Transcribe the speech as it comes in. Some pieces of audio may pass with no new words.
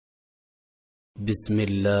بسم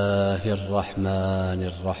الله الرحمن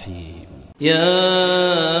الرحيم.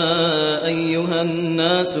 يا أيها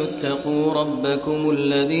الناس اتقوا ربكم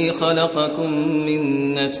الذي خلقكم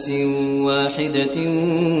من نفس واحدة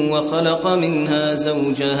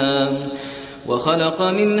وخلق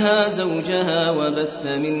منها زوجها وبث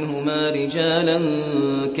منهما رجالا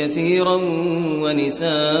كثيرا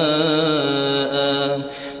ونساء،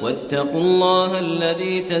 واتقوا الله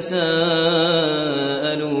الذي تساءلون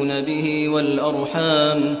به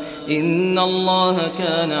والأرحام، إن الله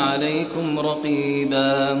كان عليكم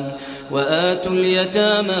رقيبا. وآتوا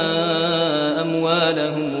اليتامى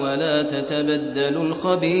أموالهم ولا تتبدلوا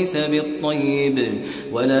الخبيث بالطيب،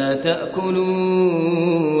 ولا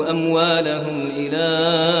تأكلوا أموالهم إلى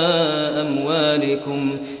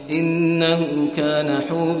أموالكم، إنه كان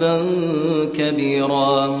حوبا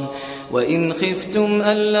كبيرا. وإن خفتم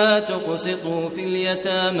ألا تقسطوا في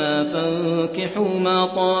اليتامى فانكحوا ما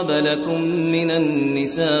طاب لكم من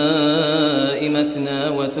النساء مثنى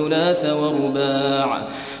وثلاث ورباع،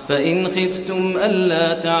 فإن خفتم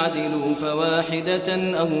ألا تعدلوا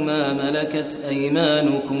فواحدة أو ما ملكت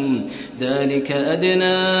أيمانكم، ذلك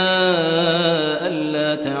أدنى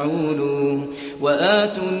ألا تعولوا.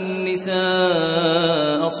 وآتوا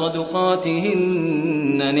النساء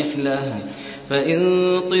صدقاتهن نحلة، فإن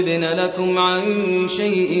طبن لكم عن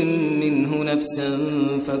شيء منه نفسا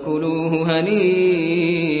فكلوه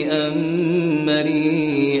هنيئا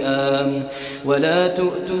مريئا. ولا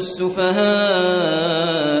تؤتوا السفهاء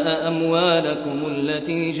أموالكم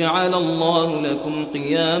التي جعل الله لكم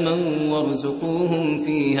قياما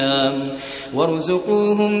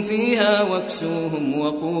وارزقوهم فيها واكسوهم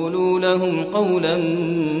وقولوا لهم قولا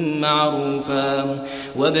معروفا.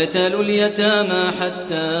 وابتلوا اليتامى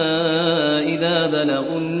حتى إذا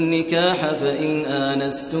بلغوا النكاح، فإن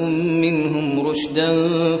آنستم منهم رشدا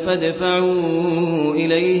فادفعوا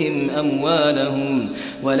إليهم أموالهم،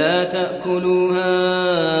 ولا تأكلوها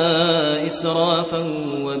إسرافا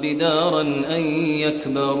وبدارا أن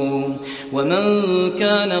يكبروا. ومن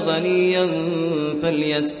كان غنيا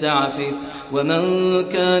فليستعفف، ومن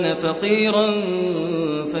كان فقيرا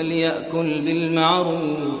فليأكل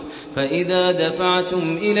بالمعروف. فإذا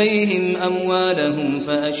دفعتم إليهم أموالهم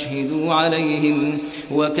فأشهدوا عليهم،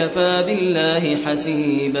 وكفى بالله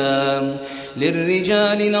حسيبا.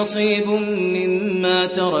 للرجال نصيب مما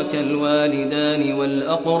ترك الوالدان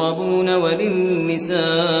والأقربون، وللنساء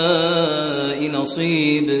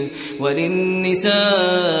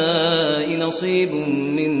نصيب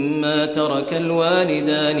مما ترك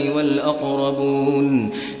الوالدان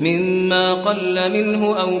والأقربون، مما قل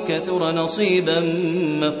منه أو كثر نصيبا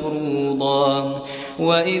مفروضا.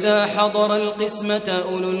 وإذا حضر القسمة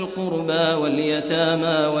أولو القربى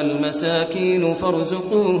واليتامى والمساكين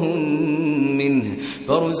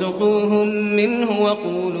فارزقوهم منه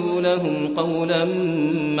وقولوا لهم قولا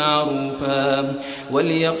معروفا.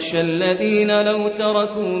 وليخشى الذين لو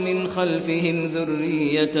تركوا من خلفهم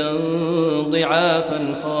ذرية ضعافا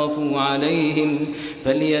خافوا عليهم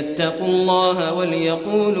فليتقوا الله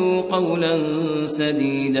وليقولوا قولا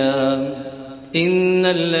سديدا. إن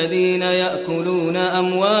الذين يأكلون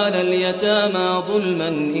أموال اليتامى ظلما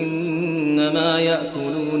إنما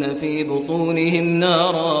يأكلون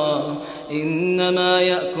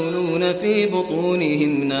في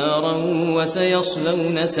بطونهم نارا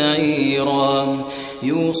وسيصلون سعيرا.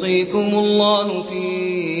 يوصيكم الله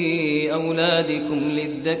في أولادكم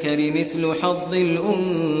للذكر مثل حظ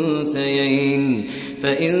الأنثيين،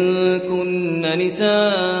 فإن كن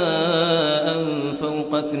نساء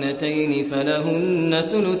فوق 2 فلهن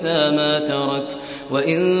ثلثا ما ترك،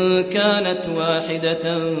 وإن كانت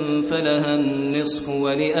واحدة فلها النصف،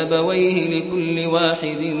 ولأبويه لكل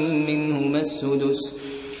واحد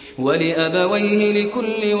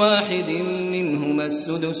منهما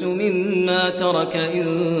السدس مما ترك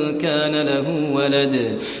إن كان له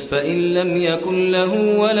ولد، فإن لم يكن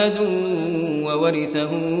له ولد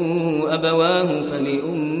وورثه أبواه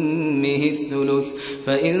فلأمه الثلث،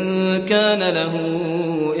 فإن كان له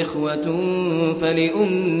إخوة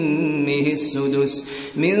فلأمه السدس،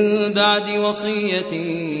 من بعد وصية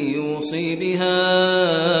يوصي بها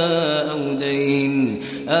أو دين.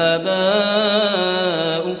 آباؤكم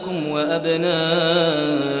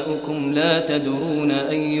وأبناؤكم لا تدرون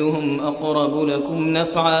أيهم أقرب لكم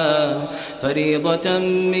نفعا، فريضة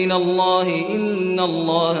من الله، إن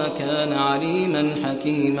الله كان عليما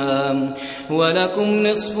حكيما. ولكم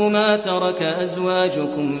نصف ما ترك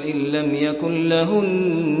أزواجكم إن لم يكن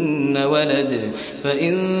لهن ولد،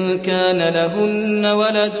 فإن كان لهن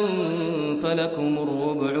ولد فلكم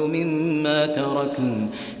الربع مما تركن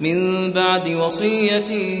من بعد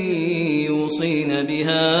وصية يوصين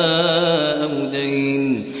بها أو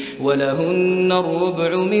دين. ولهن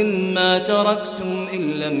الربع مما تركتم إن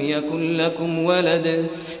لم يكن لكم ولد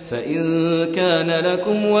فإن كان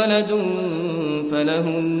لكم ولد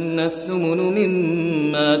فلهن الثمن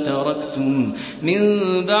مما تركتم من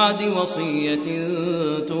بعد وصية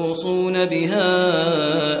توصون بها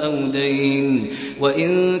أو دين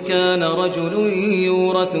وإن كان رجل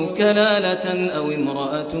يورث كلالة أو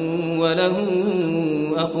امرأة وله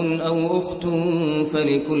أخ أو أخت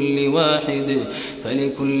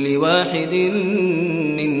فلكل واحد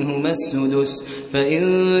منهما السدس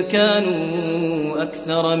فإن كانوا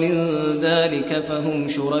أكثر من ذلك فهم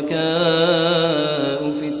شركاء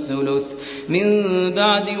في الثلث من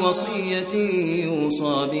بعد وصية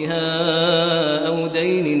يوصى بها أو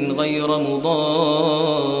دين غير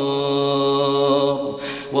مضار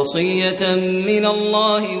وصية من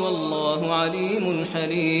الله والله عليم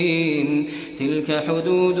حليم تلك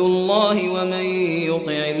حدود الله ومن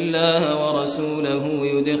يطع الله ورسوله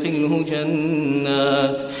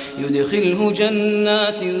يدخله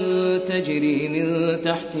جنات تجري من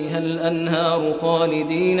تحتها الأنهار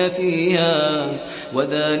خالدين فيها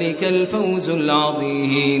وذلك الفوز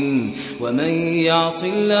العظيم ومن يعص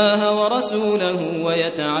الله ورسوله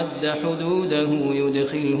ويتعد حدوده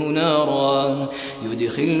يدخله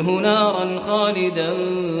نارا خالدا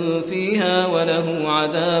فيها وله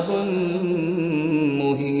عذاب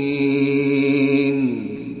مهين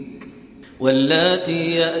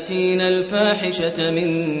واللاتي يأتين الفاحشة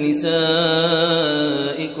من نسائكم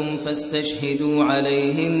فاستشهدوا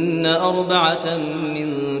عليهن 4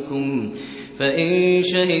 منكم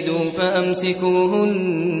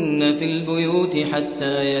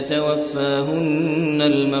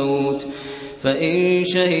فإن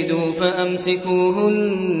شهدوا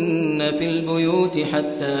فأمسكوهن في البيوت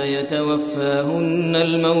حتى يتوفاهن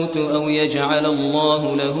الموت أو يجعل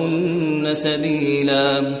الله لهن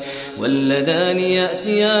سبيلا واللذان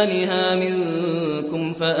يأتيانها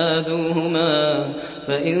منكم فآذوهما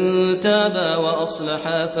فإن تابا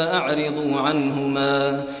وأصلحا فأعرضوا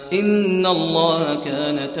عنهما إن الله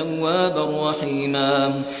كان توابا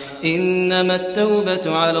رحيما إنما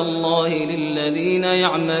التوبة على الله للذين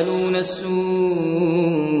يعملون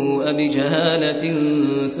السوء بجهالة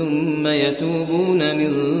ثم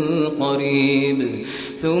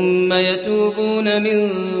يتوبون من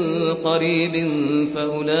قريب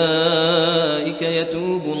فأولئك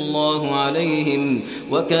يتوب الله عليهم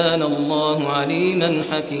وكان الله عليما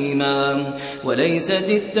حكيما وليست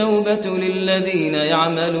التوبة للذين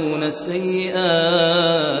يعملون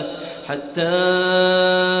السيئات حتى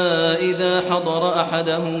إذا حضر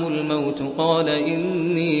أحدهم الموت قال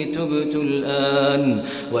إني تبت الآن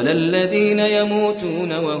ولا الذين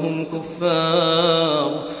يموتون وهم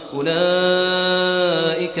كفار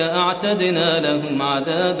أولئك أعتدنا لهم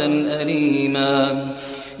عذابا أليما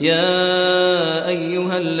يا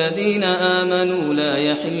أيها الذين آمنوا لا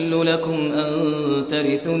يحل لكم أن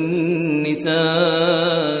ترثوا النساء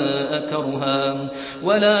كرها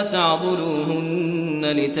ولا تعضلوهن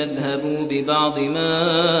لتذهبوا ببعض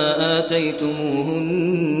ما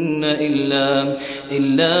آتيتموهن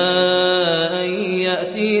إلا أن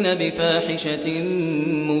يأتين بفاحشة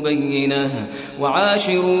مبينة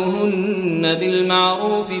وعاشروهن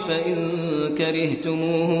بالمعروف فإن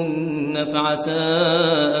كرهتموهن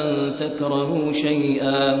فعسى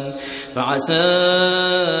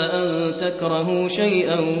أن تكرهوا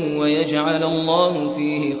شيئا ويجعل الله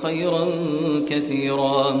فيه خيرا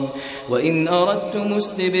كثيرا وإن أردتم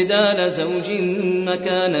استبدال زوج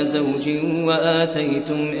مكان زوج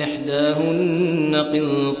وآتيتم إحداهن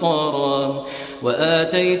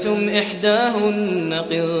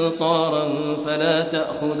قنطارا فلا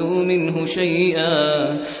تأخذوا منه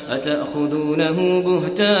شيئا أتأخذونه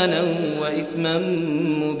بهتانا وإثما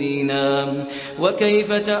مبينا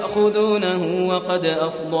وكيف تأخذونه وقد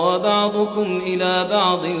أفضى بعضكم إلى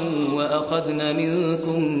بعض وأخذن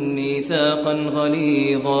منكم ميثاقا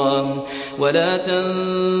غليظا ولا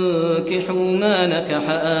تنكحوا ما نكح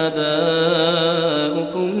آباؤكم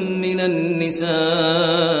من النساء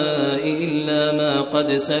إلا ما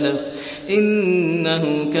قد سلف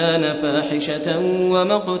إنه كان فاحشة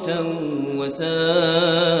ومقتا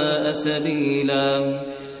وساء سبيلا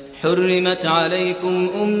حرمت عليكم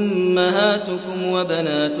أمهاتكم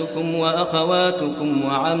وبناتكم وأخواتكم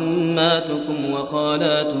وعماتكم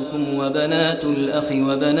وخالاتكم وبنات الأخ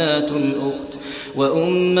وبنات الأخت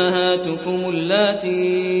وأمهاتكم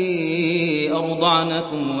اللاتي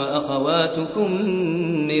أرضعنكم وأخواتكم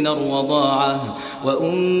من الرضاعة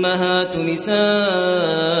وأمهات نسائكم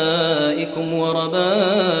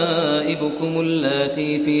وربائبكم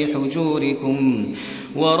اللاتي في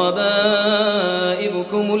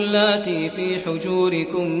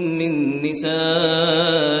حجوركم من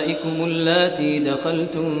نسائكم نسائكم اللاتي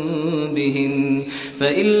دخلتم بهن،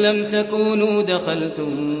 فإن لم تكونوا دخلتم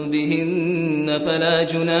بهن فلا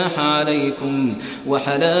جناح عليكم،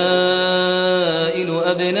 وحلائل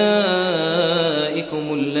أبنائكم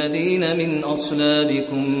الذين من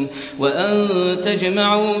أصلابكم، وأن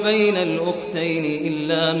تجمعوا بين الأختين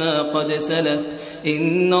إلا ما قد سلف،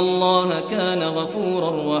 إن الله كان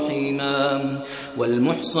غفورا رحيما.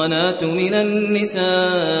 والمحصنات من النساء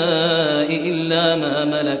إلا ما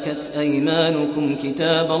ملكت أيمانكم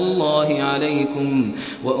كتاب الله عليكم،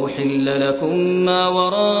 وأحل لكم ما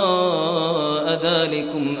وراء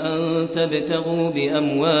ذلكم أن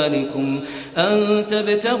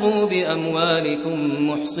تبتغوا بأموالكم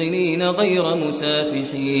محصنين غير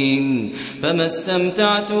مسافحين، فما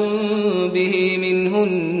استمتعتم به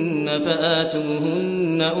منهن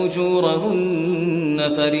فآتوهن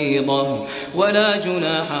أجورهن فريضة، ولا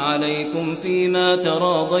جناح عليكم فيما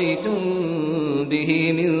تراضيتم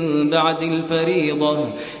به من بعد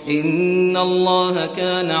الفريضة، إن الله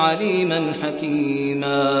كان عليما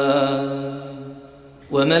حكيما.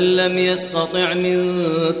 ومن لم يستطع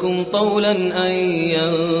منكم طولا أن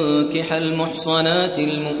ينكح المحصنات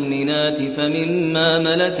المؤمنات فمما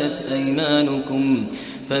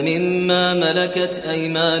ملكت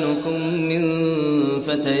أيمانكم من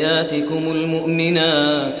فتياتكم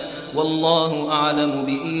المؤمنات، والله أعلم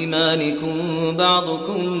بإيمانكم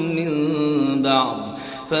بعضكم من بعض،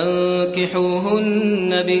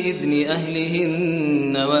 فانكحوهن بإذن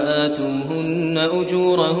أهلهن وآتوهن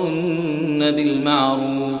أجورهن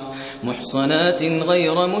بالمعروف، محصنات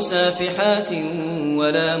غير مسافحات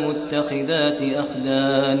ولا متخذات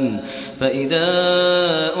أخدان، فإذا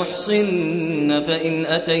أحصن فإن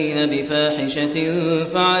أتين بفاحشة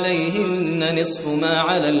فعليهن نصف ما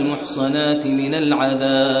على المحصنات من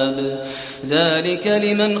العذاب، ذلك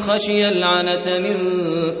لمن خشي العنة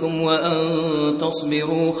منكم، وأن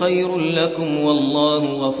تصبروا خير لكم، والله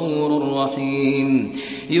غفور رحيم.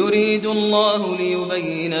 يريد الله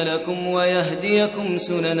ليبين لكم ويهديكم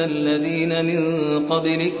سنن الذين من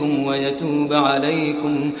قبلكم ويتوب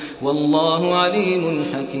عليكم، والله عليم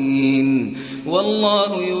حكيم.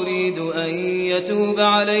 والله يريد أن يتوب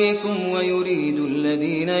عليكم ويريد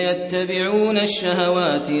الذين يتبعون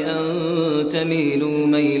الشهوات أن تميلوا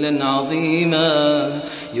ميلا عظيما،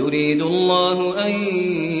 يريد الله أن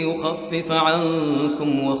يخفف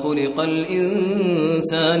عنكم وخلق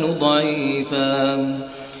الإنسان ضعيفا.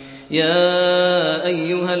 يا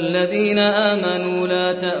أيها الذين آمنوا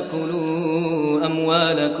لا تأكلوا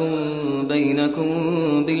أموالكم بينكم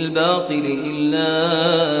بالباطل إلا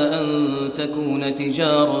أن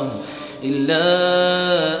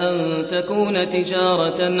تكون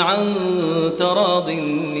تجارة عن تراض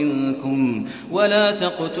منكم، ولا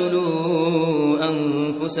تقتلوا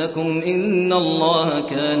أنفسكم إن الله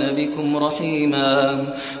كان بكم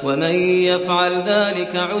رحيما، ومن يفعل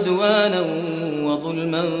ذلك عدوانا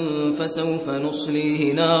وظلما فسوف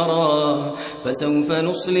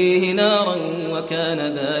نصليه نارا وكان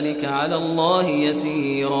ذلك على الله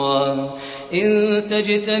يسيرا. إن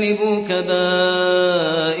تجتنبوا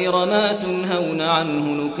كبائر ما تنهون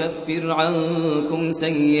عنه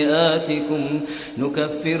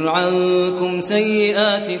نكفر عنكم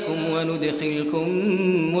سيئاتكم وندخلكم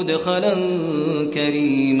مدخلا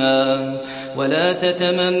كريما. ولا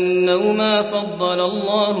تتمنوا ما فضل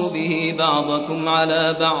الله به بعضكم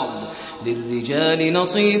على بعض، للرجال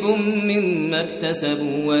نصيب مما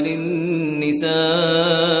اكتسبوا وللنساء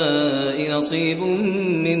نصيب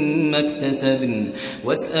مما اكتسبن،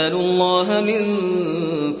 واسألوا الله من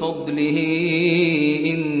فضله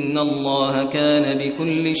إن الله كان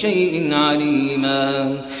بكل شيء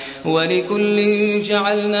عليما. ولكل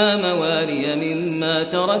جعلنا موالي مما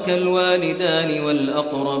ترك الوالدان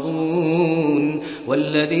والأقربون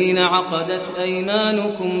والذين عقدت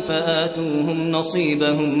أيمانكم فآتوهم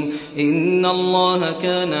نصيبهم إن الله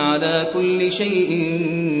كان على كل شيء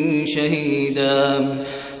شهيدا.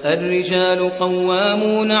 الرجال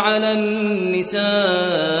قوامون على النساء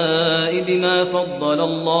بما فضل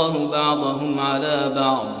الله بعضهم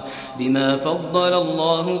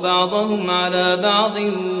على بعض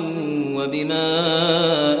وبما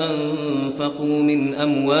أنفقوا من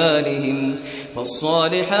أموالهم،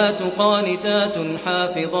 فالصالحات قانتات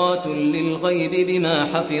حافظات للغيب بما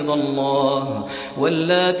حفظ الله،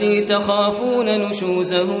 واللاتي تخافون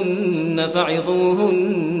نشوزهن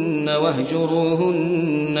فعظوهن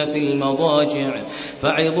واهجروهن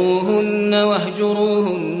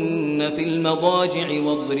في المضاجع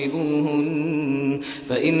واضربوهن،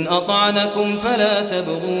 فإن أطعنكم فلا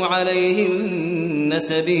تبغوا عليهن يهدين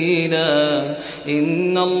سبيلا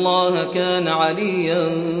إن الله كان عليا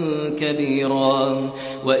كبيرا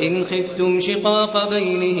وإن خفتم شقاق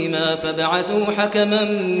بينهما فابعثوا حكما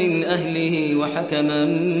من أهله وحكما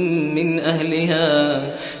من أهلها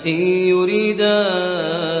إن يريدا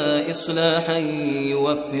إصلاحا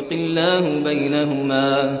يوفق الله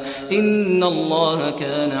بينهما إن الله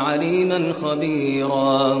كان عليما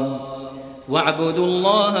خبيرا واعبدوا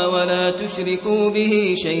الله ولا تشركوا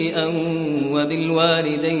به شيئا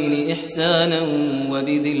وبالوالدين إحسانا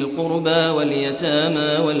وبذي القربى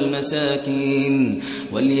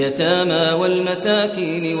واليتامى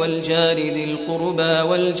والمساكين والجار ذي القربى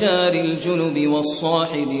والجار الجنب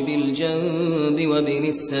والصاحب بالجنب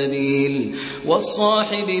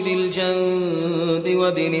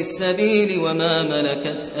وابن السبيل وما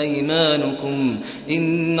ملكت أيمانكم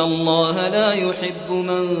إن الله لا يحب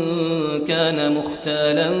من كان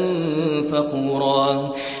مختالا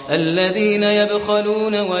فخورا الذين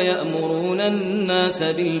يبخلون ويأمرون الناس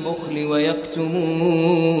بالبخل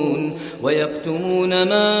ويكتمون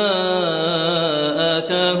ما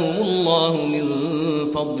آتاهم الله من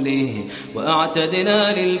فضله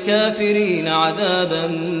وأعتدنا للكافرين عذابا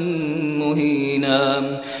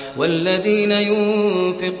مهينا والذين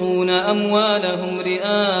ينفقون أموالهم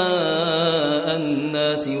رئاء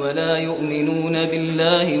الناس ولا يؤمنون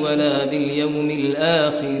بالله ولا باليوم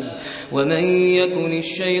الآخر ومن يكن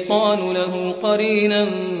الشيطان له قرينا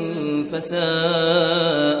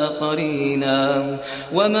فساء قرينا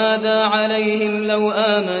وماذا عليهم لو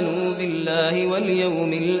آمنوا بالله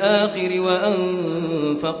واليوم الآخر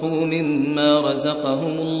وأنفقوا مما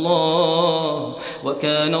رزقهم الله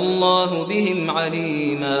وكان الله بهم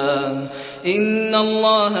عليما إن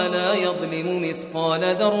الله لا يظلم مثقال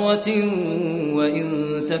ذرة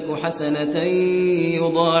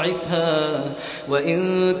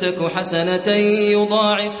وإن تك حسنة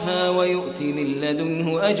يضاعفها ويؤت من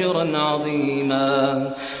لدنه أجرا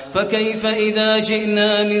عظيما فكيف إذا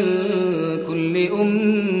جئنا من كل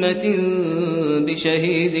أمة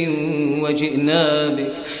بشهيد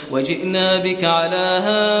وجئنا بك على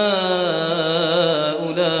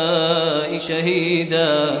هؤلاء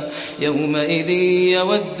شهيدا يومئذ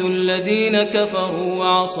يود الذين كفروا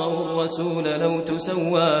وعصوا الرسول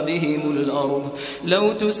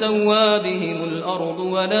لو تسوى بهم الأرض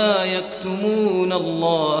ولا يكتمون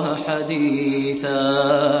الله حديثا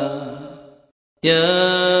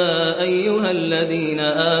يا أيها الذين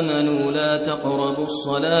آمنوا لا تقربوا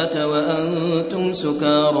الصلاة وأنتم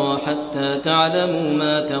سكارى حتى تعلموا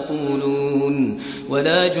ما تقولون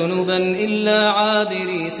ولا جنبا إلا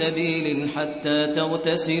عابري سبيل حتى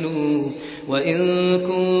تغتسلوا وإن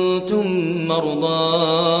كنتم مرضى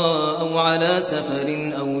أو على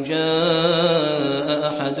سفر أو جاء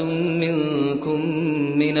أحد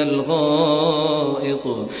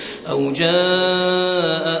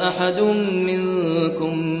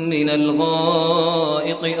منكم من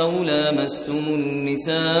الغائط أو لامستم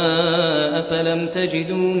النساء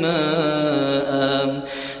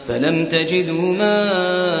فلم تجدوا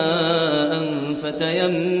ماء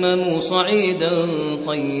فتيمموا صعيدا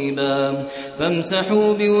طيبا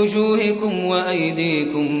فامسحوا بوجوهكم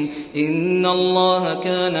وأيديكم إن الله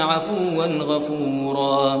كان عفوا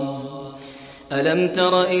غفورا ألم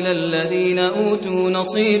تر إلى الذين أوتوا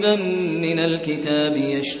نصيبا من الكتاب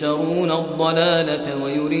يشترون الضلالة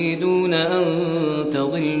ويريدون أن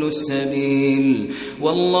تضلوا السبيل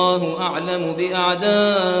والله أعلم بأعدائكم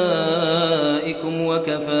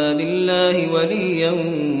وكفى بالله وليا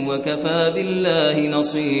وكفى بالله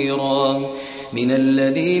نصيرا من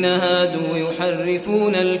الذين هادوا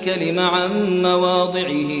يحرفون الكلم عن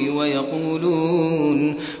مواضعه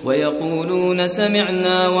ويقولون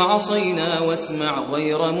سمعنا وعصينا واسمع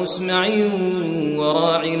غير مسمع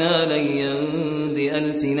وراعنا ليا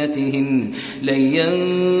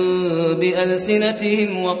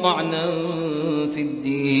بألسنتهم وطعنا في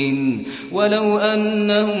الدين ولو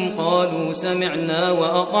أنهم قالوا سمعنا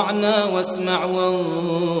وأطعنا واسمع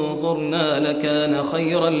وانظرنا لكان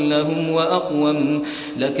خيرا لهم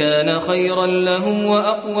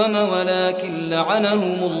وأقوم ولكن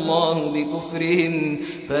لعنهم الله بكفرهم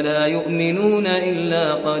فلا يؤمنون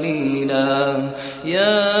إلا قليلا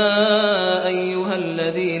يا أيها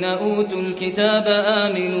الذين أوتوا الكتاب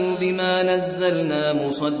آمنوا بما نزلنا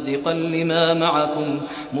مصدقا لما معكم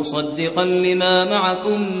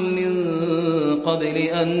من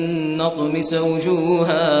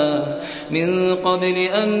قبل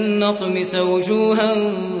أن نطمس وجوها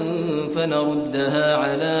فنردها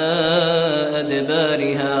على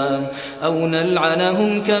أدبارها أو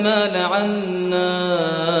نلعنهم كما لعنا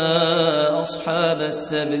أصحاب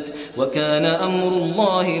السبت وكان أمر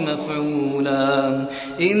الله مفعولا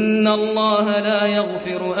إن الله لا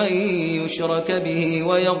يغفر أن يشرك به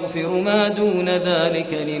ويغفر ما دون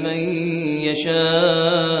ذلك لمن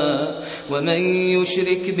يشاء ومن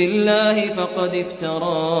يشرك بالله فقد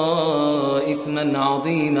افترى إثما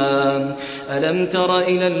عظيما ألم تر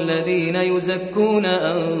إلى الذين يزكون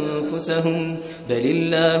أنفسهم بل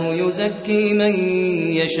الله يزكي من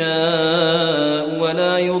يشاء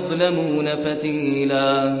ولا يظلمون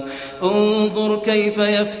فتيلا انظر كيف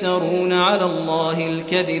يفترون على الله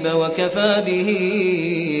الكذب وكفى به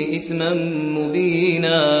إثما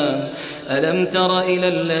مبينا ألم تر إلى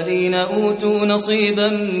الذين أوتوا نصيبا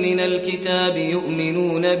من الكتاب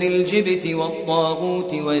يؤمنون بالجبت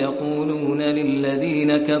والطاغوت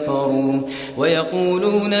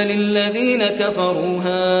ويقولون للذين كفروا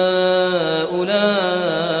هؤلاء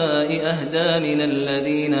أهدى من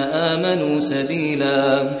الذين آمنوا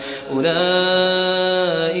سبيلا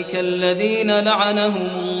أولئك الذين لعنهم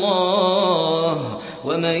الله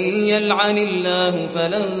ومن يلعن الله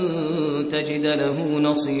فلن تجد له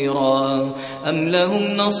نصيرا أم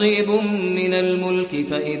لهم نصيب من الملك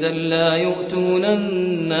فإذا لا يؤتون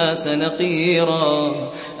الناس نقيرا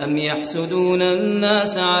أم يحسدون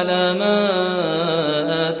الناس على ما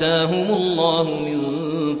آتاهم الله من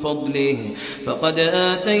فضله فقد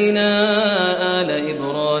آتينا آل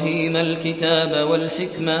إبراهيم الكتاب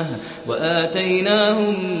والحكمة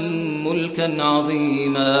وآتيناهم ملكا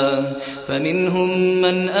عظيما فمنهم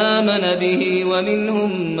من آمن به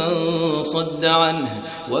ومنهم من صد عنه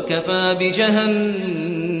وكفى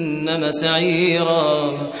بجهنم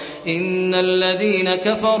سعيرا إن الذين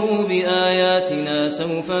كفروا بآياتنا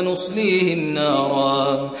سوف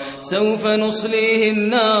نصليهم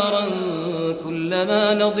نارا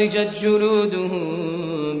كلما نضجت جلودهم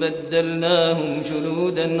بدلناهم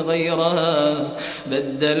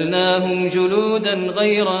جلودا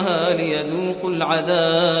غيرها ليذوقوا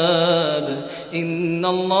العذاب إن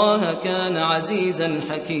الله كان عزيزا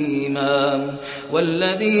حكيما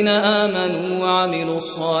والذين آمنوا وعملوا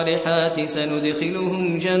الصالحات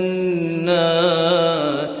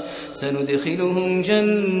سندخلهم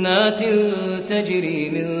جنات تجري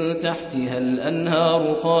من تحتها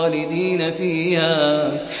الأنهار خالدين فيها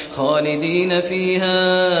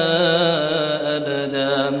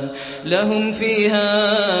أبدا لهم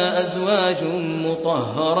فيها أزواج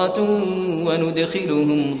مطهرة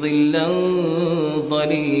وندخلهم ظلا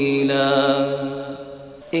ظليلا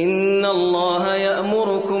إن الله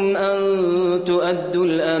يأمركم أن تؤدوا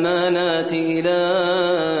الأمانات إلى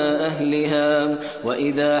أهلها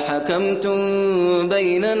وإذا حكمتم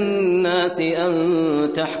بين الناس أن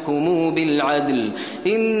تحكموا بالعدل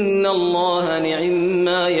إن الله نعم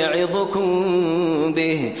يعظكم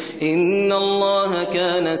به إن الله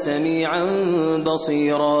كان سميعا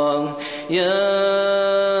بصيرا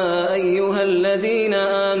يا أيها الذين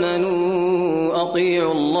آمنوا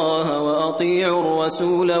أطيعوا الله وأطيعوا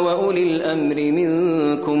الرسول وأولي الأمر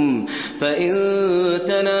منكم فإن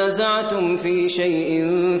تنازعتم في شيء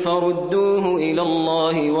فردوه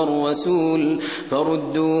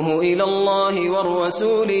إلى الله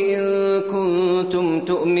والرسول إن كنتم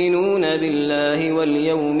تؤمنون بالله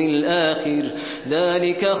واليوم الآخر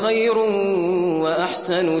ذلك خير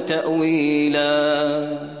وأحسن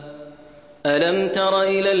تأويلا ألم تر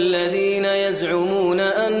إلى الذين يزعمون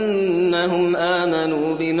أنهم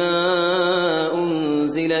آمنوا بما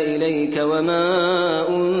أنزل إليك وما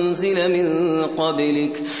أنزل من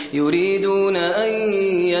قبلك يريدون أن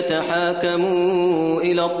يتحاكموا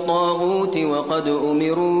إلى الطاغوت وقد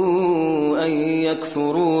أمروا أن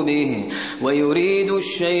يكفروا به ويريد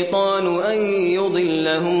الشيطان أن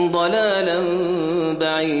يضلهم ضلالا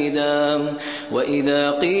بعيدا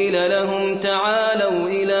وإذا قيل لهم تعالوا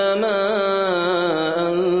إلى ما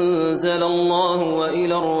أنزل الله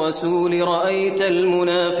وإلى الرسول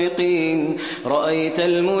رأيت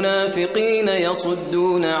المنافقين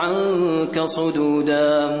يصدون عنك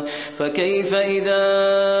صدودا فكيف إذا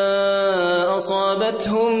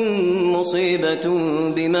أصابتهم مصيبة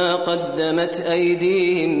بما قدمت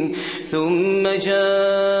أيديهم ثم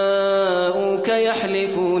جاءوك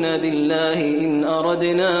يحلفون بالله إن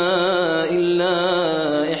أردنا إلا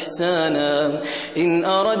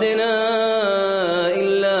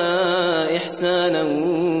إحسانا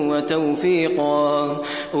وتوفيقا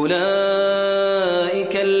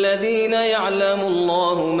أولئك الذين يعلم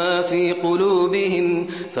الله ما في قلوبهم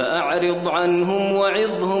فأعرض عنهم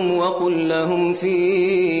وعظهم وقل لهم في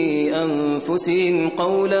أنفسهم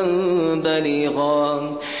قولا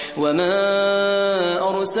بليغا وما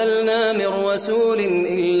أرسلنا من رسول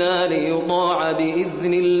إلا ليطاع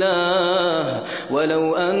بإذن الله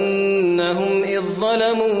ولو أنهم إذ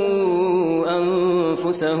ظلموا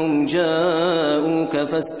أنفسهم جاءوك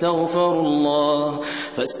فاستغفروا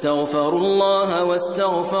الله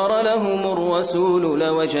واستغفر لهم الرسول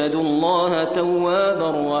لوجدوا الله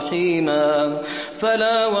توابا رحيما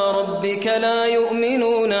فلا وربك لا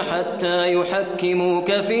يؤمنون حتى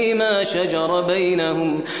يحكموك فيما شجر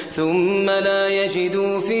بينهم ثم لا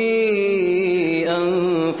يجدوا في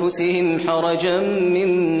أنفسهم حرجا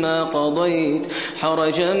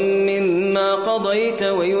مما قضيت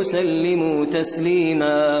ويسلموا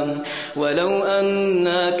تسليما ولو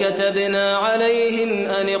أنا كتبنا عليهم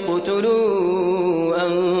أن اقتلوا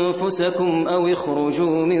أنفسكم أو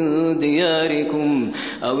اخرجوا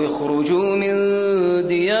من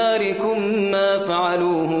دياركم ما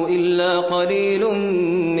فعلوه إلا قليل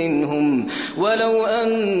منهم ولو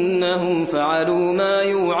أنهم فعلوا ما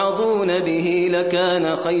يوعظون به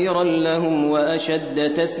لكان خيرا لهم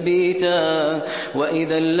وأشد تثبيتا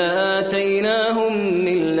وإذا لآتيناهم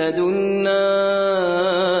من لدنا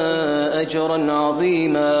أجرا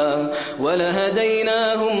عظيما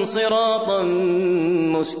ولهديناهم صراطا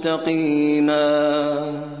مستقيما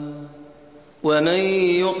ومن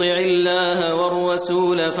يطع الله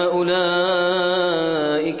والرسول فأولئك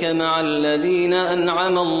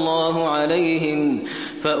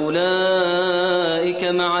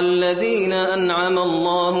مع الذين أنعم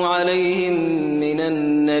الله عليهم من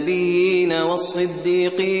النبيين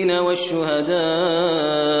والصديقين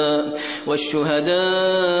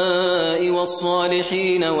والشهداء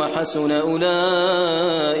والصالحين وحسن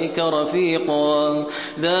أولئك رفيقا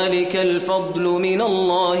ذلك الفضل من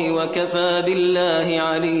الله وكفى بالله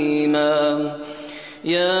عليما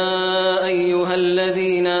يا أيها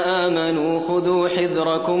الذين آمنوا خذوا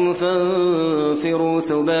حذركم فانفروا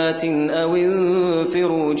ثبات أو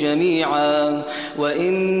انفروا جميعا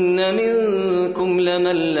وإن منكم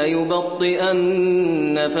لمن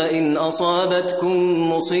ليبطئن فإن أصابتكم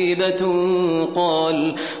مصيبة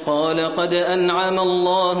قال قد أنعم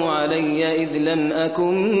الله علي إذ لم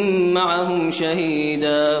أكن معهم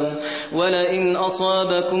شهيدا ولئن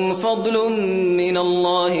أصابكم فضل من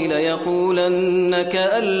الله ليقولن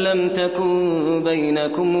كأن لم تكن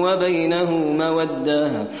بينكم وبينه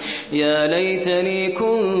مودة يا ليتني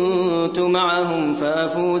كنت معهم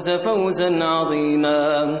فأفوز فوزا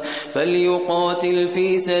عظيما فليقاتل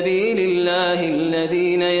في سبيل الله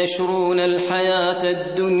الذين يشرون الحياة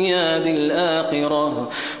الدنيا بالآخرة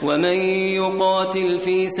ومن يقاتل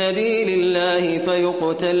في سبيل الله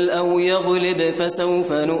فيقتل أو يغلب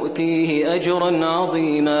فسوف نؤتيه أجرا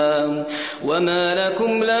عظيما وما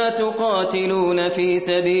لكم لا تقاتلون في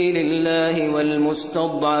سبيل الله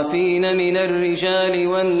والمستضعفين من الرجال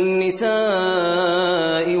والنساء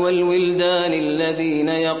والولدان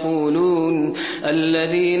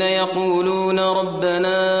الذين يقولون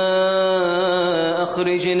ربنا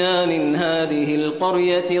أخرجنا من هذه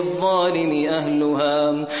القرية الظالم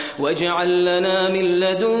أهلها واجعل لنا من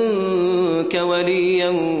لدنك وليا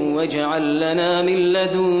واجعل لنا من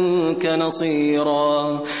لدنك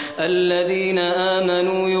نصيرا الذين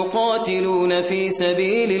آمنوا يقاتلون في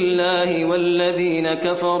سبيل الله والذين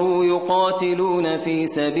كفروا يقاتلون في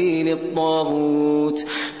سبيل الطاغوت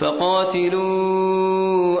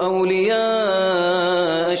فقاتلوا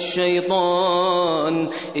أولياء الشيطان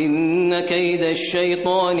إن كيد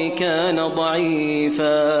الشيطان كان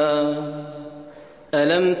ضعيفا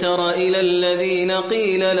ألم تر إلى الذين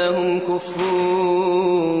قيل لهم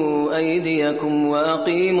كفوا أيديكم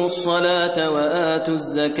وأقيموا الصلاة وآتوا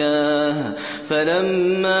الزكاة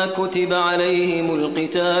فلما كتب عليهم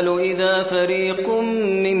القتال إذا فريق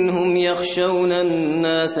منهم يخشون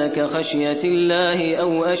الناس كخشية الله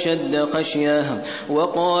أو أشد خشية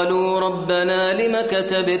وقالوا ربنا لم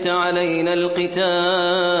كتبت علينا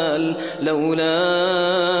القتال لولا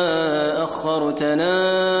أخرتنا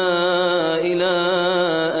إلى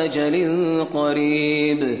أجل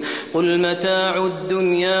قريب قل متاع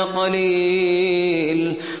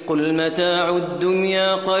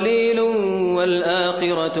الدنيا قليل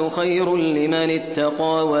والآخرة خير لمن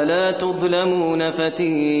اتقى ولا تظلمون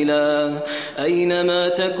فتيلا أينما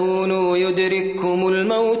تكونوا يدرككم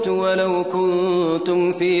الموت ولو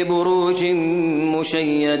كنتم في بروج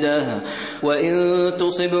مشيدة وإن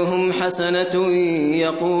تصبهم حسنة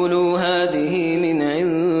يقولوا هذه من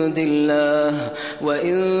عند الله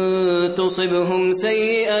وإن تصبهم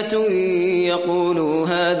سيئة يقولوا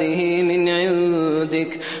هذه من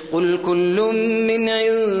عندك قل كل من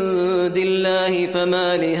عند الله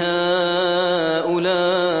فما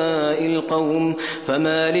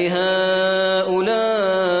فما لهؤلاء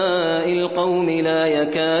القوم لا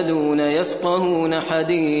يكادون يفقهون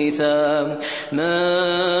حديثا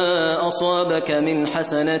ما أصابك من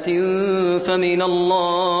حسنة فمن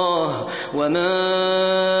الله وما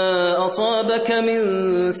أصابك من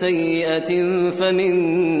سيئة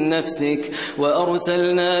فمن نفسك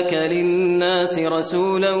وأرسلناك للناس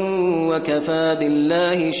رسولا وكفى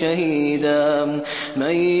بالله شهيدا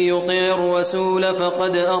من يطع الرسول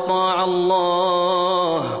فقد أطاع الله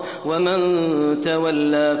ومن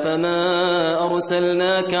تولى فما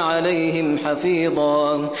أرسلناك عليهم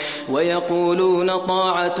حفيظا ويقولون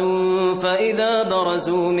طاعة فإذا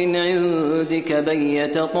برزوا من عندك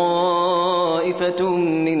بيت طائفة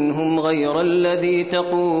منهم غير الذي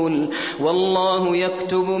تقول والله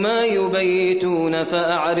يكتب ما يبيتون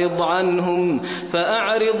فأعرض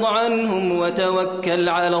عنهم وتوكل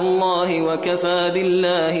على الله وكفى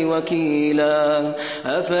بالله وكيلا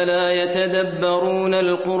أفلا يتدبرون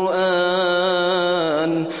القرآن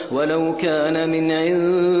ولو كان من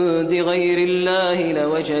عند غير الله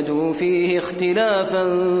لوجدوا فيه اختلافا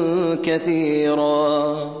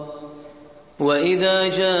كثيرا وإذا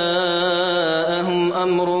جاءهم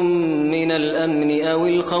أمر من الأمن أو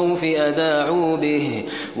الخوف أذاعوا به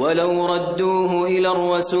ولو ردوه إلى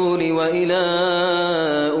الرسول وإلى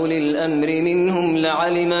أولي الأمر منهم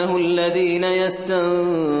لعلمه الذين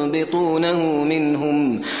يستنبطونه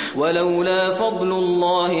منهم ولولا فضل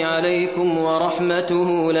الله عليكم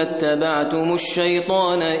ورحمته لاتبعتم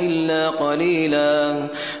الشيطان إلا قليلا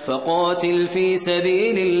فقاتل في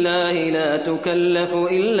سبيل الله لا تكلف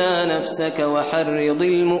إلا نفسك وحرض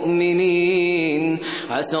المؤمنين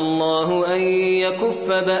عسى الله أن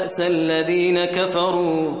يكف بأس الذين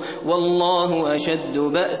كفروا والله أشد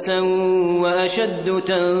بأسا وأشد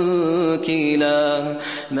تنكيلا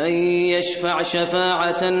من يشفع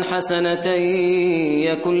شفاعة حسنة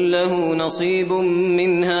يكن له نصيب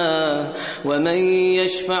منها ومن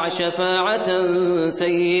يشفع شفاعة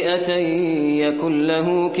سيئة يكن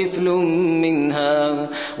له كفل منها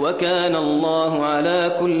وكان الله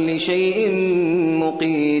على كل شيء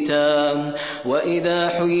مقيتا وإذا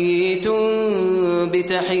حييتم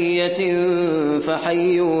بتحية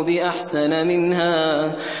فحيوا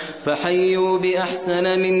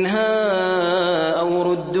بأحسن منها أو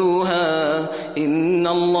ردوها إن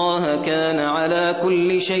الله كان على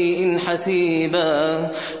كل شيء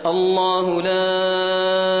حسيبا الله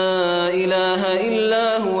لا إله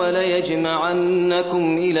إلا هو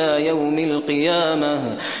ليجمعنكم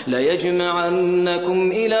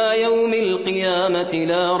إلى يوم القيامة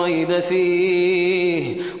لا ريب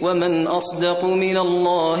فيه ومن أصدق من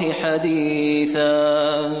الله حديثا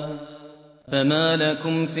فما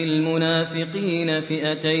لكم في المنافقين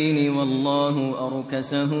فئتين والله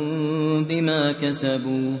أركسهم بما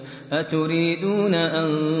كسبوا أتريدون أن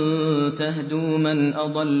تهدوا من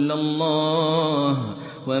أضل الله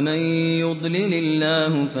ومن يضلل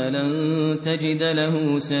الله فلن تجد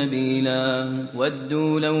له سبيلا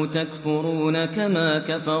ودوا لو تكفرون كما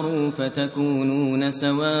كفروا فتكونون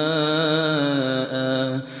سواء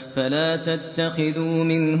فلا تتخذوا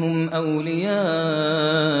منهم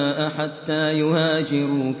أولياء حتى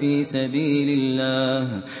يهاجروا في سبيل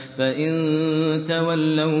الله فإن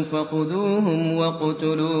تولوا فخذوهم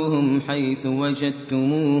وقتلوهم حيث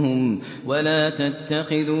وجدتموهم ولا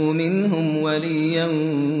تتخذوا منهم وليا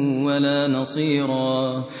ولا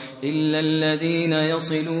نصيرا إلا الذين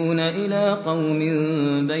يصلون إلى قوم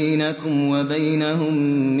بينكم وبينهم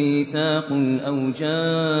ميثاق أو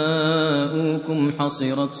جاءوكم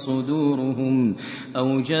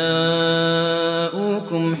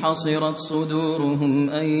حصرت صدورهم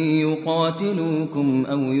أن يقاتلوكم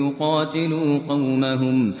أو يقاتلوا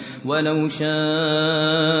قومهم ولو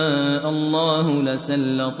شاء الله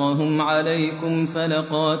لسلطهم عليكم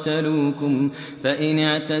فلقاتلوكم فإن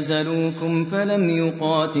اعتزلوكم فلم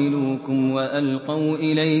يقاتلوكم وألقوا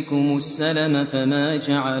إليكم السلم فما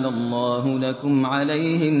جعل الله لكم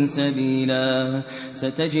عليهم سبيلا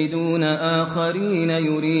ستجدون آخرين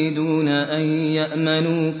يريدون أن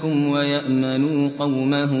يأمنوكم ويأمنوا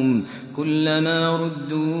قومهم كلما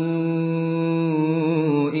ردوا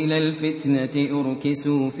إلى الفتنة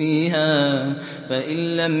أركسوا فيها فإن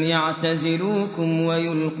لم يعتزلوكم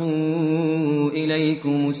ويلقوا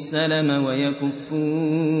إليكم السلم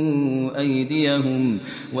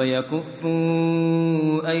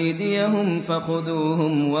ويكفوا أيديهم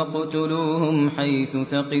فخذوهم وقتلوهم حيث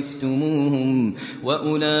ثقفتموهم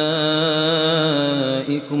وأولئكم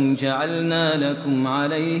جعلنا لكم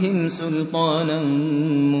عليهم سلطانا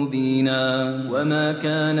مبينا وما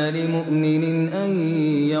كان لمؤمن أن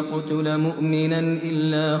يقتل مؤمنا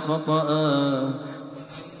إلا خطأ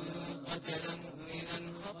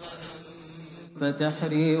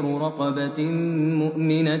فتحرير رقبة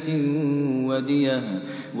مؤمنة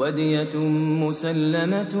ودية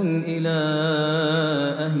مسلمة إلى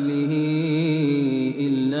أهله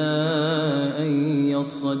إلا أن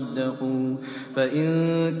يصدقوا فإن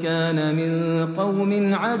كان من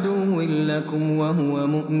قوم عدو لكم وهو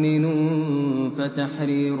مؤمن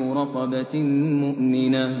فتحرير رقبة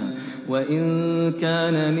مؤمنة وإن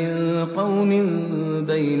كان من قوم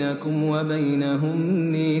بينكم وبينهم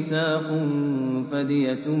ميثاق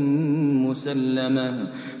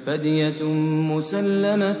فدية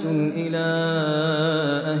مسلمة إلى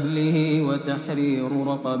أهله وتحرير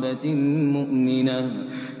رقبة مؤمنة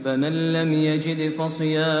فمن لم يجد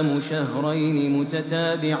فصيام شهرين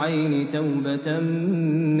متتابعين توبة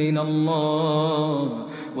من الله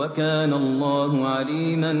وكان الله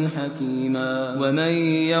عليما حكيما ومن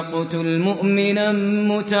يقتل مؤمنا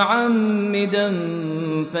متعمدا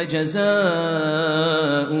فجزاؤه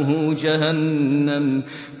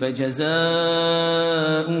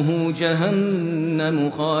جهنم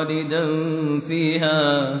خالدا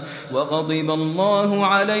فيها وغضب الله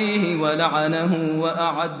عليه ولعنه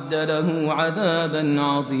وأعد له عذابا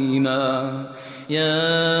عظيما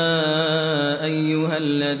يا أيها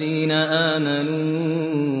الذين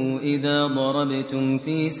آمنوا إذا ضربتم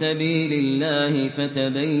في سبيل الله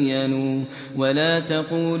فتبينوا ولا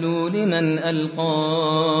تقولوا لمن ألقى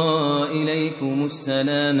إليكم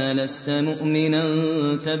السلام لست مؤمنا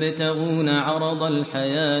تبتغون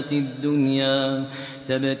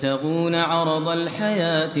عرض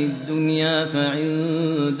الحياة الدنيا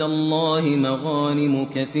فعند الله مغانم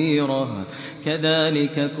كثيرة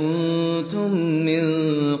كذلك كنتم من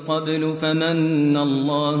قبل فمن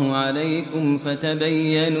الله عليكم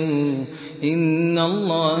فتبينوا إن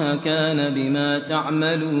الله كان بما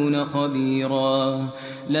تعملون خبيرا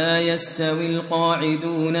لا يستوي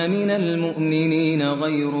القاعدون من المؤمنين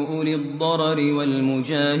غير أولي الضرر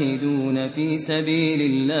والمجاهدون في سبيل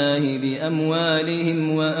الله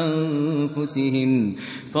بأموالهم وأنفسهم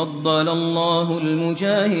فضل الله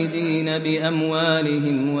المجاهدين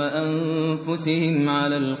بأموالهم وأنفسهم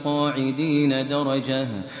على القاعدين درجة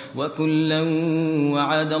وكلا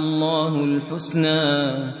وعد الله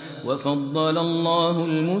الحسنى وفضل الله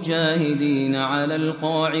المجاهدين على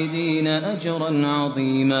القاعدين أجرا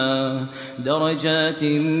عظيما درجات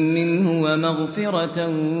منه ومغفرة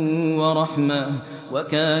ورحمة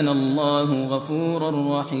وكان الله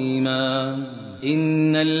غفورا رحيما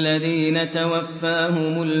إن الذين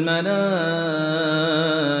توفاهم الملائكة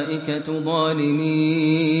ظالمي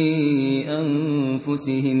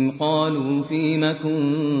أنفسهم قالوا فيم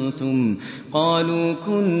كنتم قالوا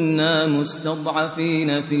كنا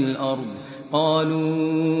مستضعفين في الأرض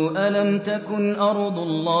قالوا ألم تكن أرض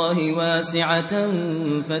الله واسعة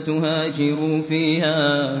فتهاجروا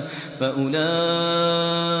فيها فأولئك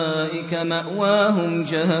مأواهم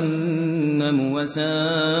جهنم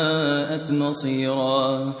وساءت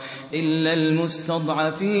مصيرا إلا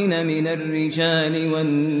المستضعفين من الرجال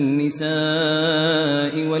والنساء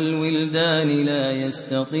والولدان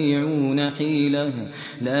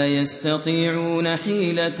لا يستطيعون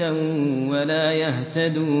حيلة ولا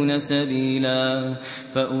يهتدون سبيلا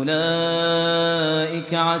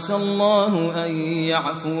فأولئك عسى الله أن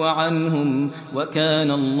يعفو عنهم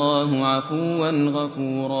وكان الله عفوا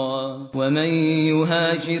غفورا ومن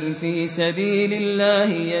يهاجر في سبيل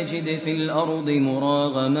الله يجد في الأرض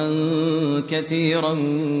مراغما كثيرا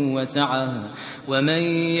وسعة ومن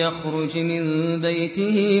يخرج من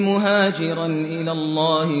بيته مهاجرا إلى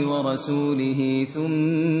الله ورسوله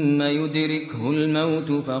ثم يدركه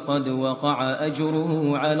الموت فقد وقع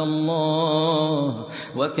أجره على الله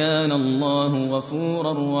وكان الله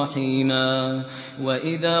غفورا رحيما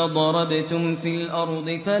وإذا ضربتم في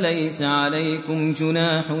الأرض فليس عليكم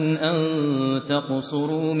جناح أن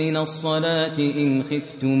تقصروا من الصلاة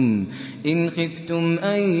إن خفتم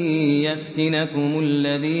أن يفتنكم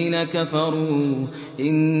الذين كفروا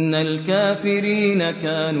إن الكافرين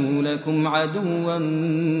كانوا لكم عدوا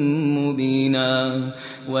مبينا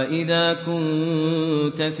وإذا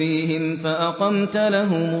كنت فيهم فأقمت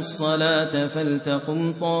لهم الصلاة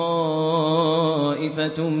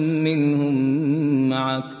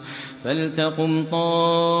فلتقم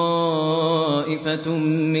طائفة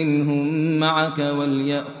منهم معك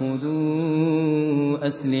وليأخذوا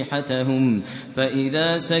أسلحتهم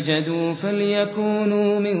فإذا سجدوا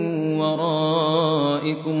فليكونوا من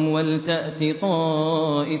ورائكم ولتأت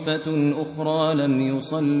طائفة أخرى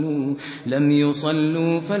لم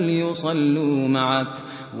يصلوا فليصلوا معك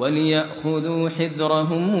وليأخذوا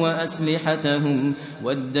حذرهم وأسلحتهم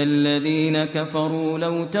ود الذين كفروا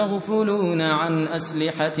لو تغفلون عن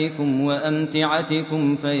أسلحتكم ألسنتكم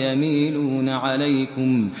وأمتعتكم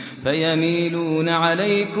فيميلون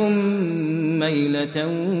عليكم ميلة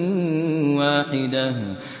واحدة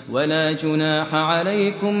ولا جناح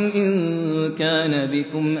عليكم إن كان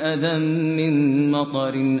بكم أذى من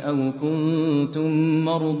مطر أو كنتم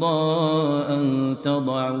مرضى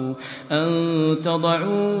أن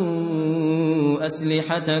تضعوا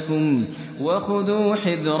أسلحتكم وخذوا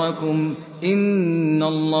حذركم إن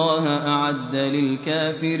الله أعد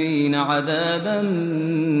للكافرين عذابا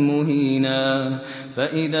مهينا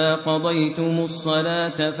فإذا قضيتم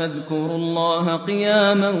الصلاة فاذكروا الله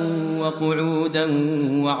قياما وقعودا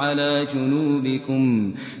وعلى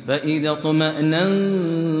جنوبكم فإذا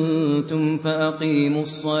اطمأننتم فأقيموا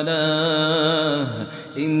الصلاة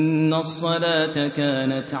إن الصلاة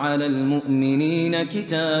كانت على المؤمنين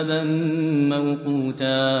كتابا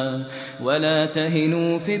موقوتا ولا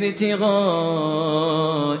تهنوا في ابتغاء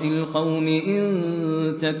القوم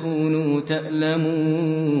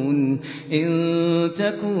إن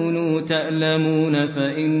تكونوا تألمون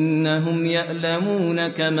فإنهم يألمون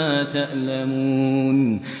كما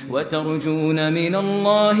تألمون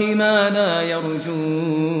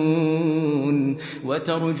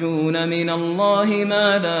وترجون من الله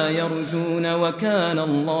ما لا يرجون وكان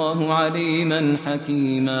الله عليما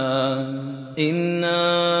حكيما إنا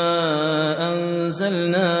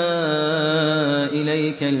أنزلنا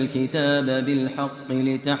إليك الكتاب بالحق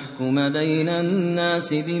لتحكم بين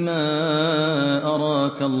الناس بما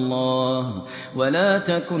أراك الله ولا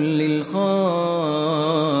تكن للخائنين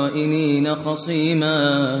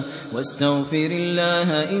خصيما واستغفر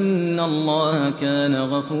الله إن الله كان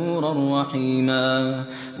غفورا رحيما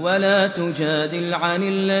ولا تجادل عن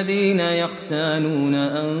الذين يختانون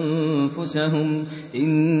أنفسهم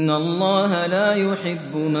إن الله لا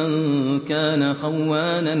يحب من كان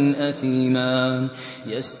خوانا أثيما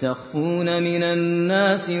يستخفون من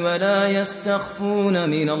الناس ولا يستخفون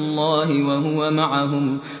من الله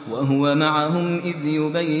وهو معهم إذ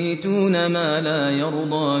يبيتون ما لا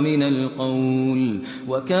يرضى من القول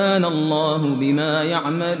وكان الله بما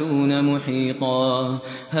يعملون محيطا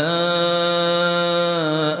ها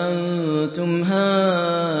أنتم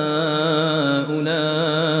هؤلاء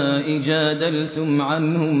جادلتم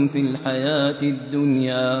عنهم في الحياة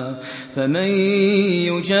الدنيا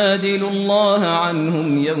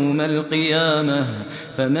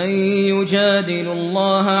فمن يجادل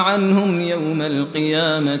الله عنهم يوم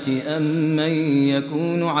القيامة أم من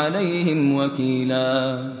يكون عليهم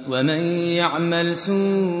وكيلا ومن يعمل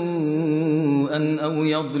سوءا أو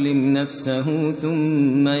يظلم نفسه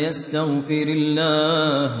ثم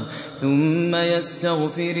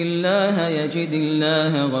يستغفر الله يجد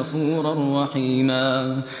الله غفورا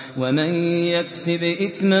رحيما ومن يكسب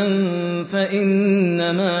إثما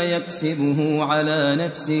فإنما يكسبه على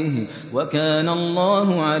نفسه وكان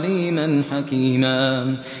الله عليما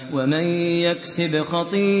حكيما ومن يكسب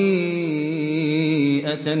خطيئة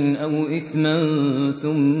أو إثما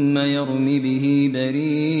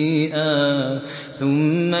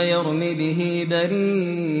ثم يرم به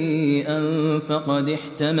بريئا فقد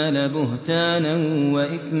احتمل بهتانا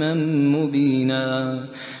وإثما مبينا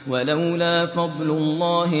ولولا فضل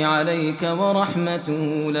الله عليك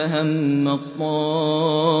ورحمته لهم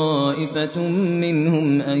طائفة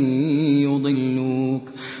منهم أن يضلوك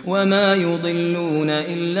وما يضلون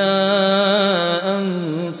إلا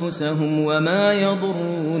أنفسهم وما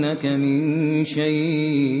يضرونك من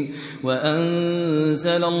شيء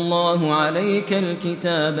وأنزل الله عليك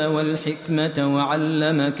الكتاب والحكمة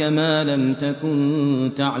وعلمك ما لم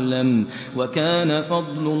تكن تعلم وكان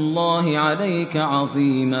فضل الله عليك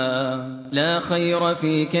عظيما لا خير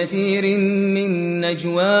في كثير من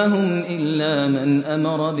نجواهم إلا من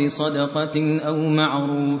أمر بصدقة أو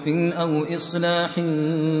معروف أو إصلاح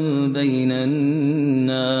بين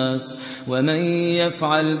الناس ومن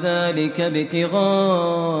يفعل ذلك ابتغاء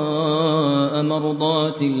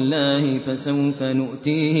مرضات الله فسوف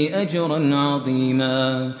نؤتيه أجرا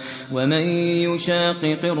عظيما ومن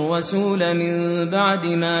يشاقق الرسول من بعد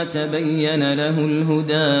ما تبين له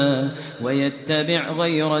الهدى ويتبع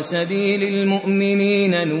غير سبيل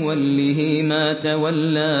المؤمنين نوله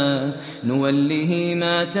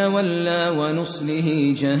ما تولى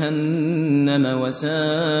ونصله جهنم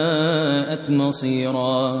وساءت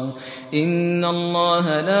مصيرا إن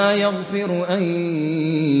الله لا يغفر أن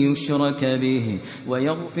يشرك به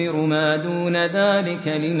ويغفر ما دون ذلك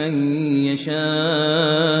لمن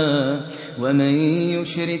يشاء ومن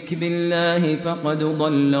يشرك بالله فقد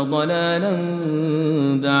ضل ضلالا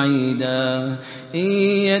بعيدا إن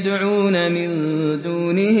يدعون من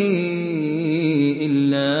دونه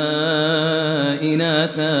إلا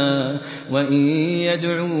إناثا وإن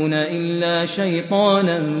يدعون إلا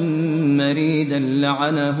شيطانا مريدا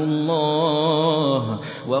لعنه الله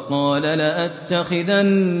وقال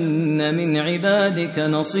لأتخذن من عبادك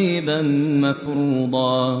نصيبا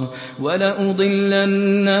مفروضا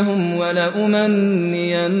ولأضلنهم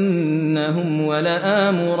ولأمنينهم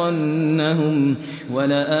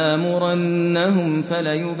ولآمرنهم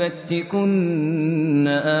فليبتكن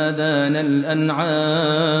آذان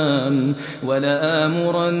الأنعام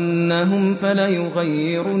ولآمرنهم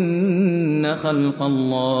فليغيرن خلق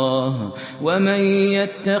الله ومن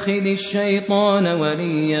يتخذ الشيطان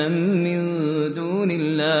وليا من دون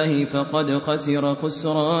الله فقد خسر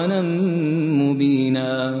خسرانا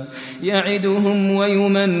مبينا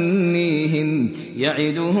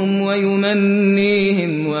يعدهم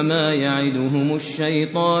ويمنيهم وما يعدهم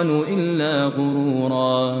الشيطان إلا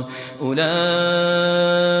غرورا أولئك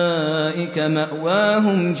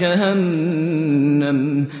مأواهم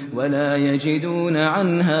جهنم ولا يجدون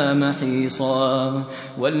عنها محيصا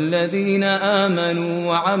والذين آمنوا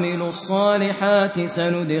وعملوا الصالحات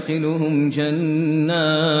سندخلهم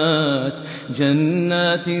جنات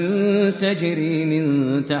تجري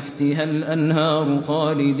من تحتها الأنهار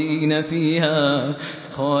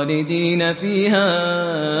خالدين فيها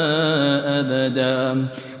أبدا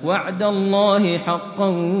وعد الله حقا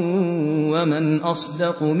ومن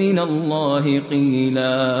أصدق من الله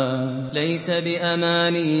قيلا ليس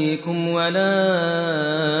بأمانيكم ولا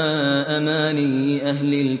أماني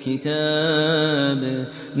أهل الكتاب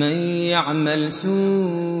من يعمل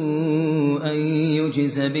سوءا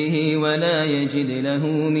يجز به ولا يجد له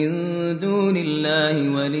من دون الله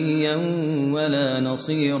وليا ولا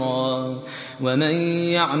نصيرا ومن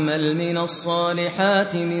يعمل من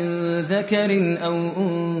الصالحات من ذكر أو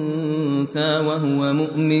أنثى وهو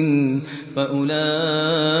مؤمن فأولئك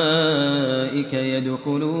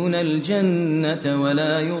يدخلون الجنة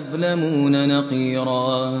ولا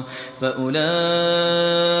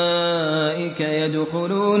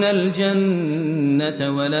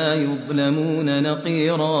يظلمون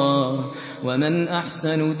نقيرا ومن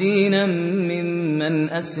أحسن دينا ممن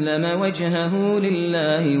أسلم وجهه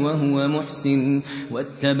لله وهو محسن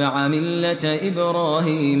واتبع ملة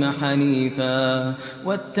إبراهيم حنيفا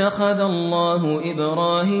واتخذ الله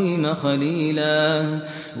إبراهيم خليلا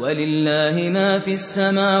ولله ما في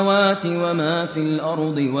السماوات وما في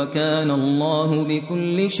الأرض وكان الله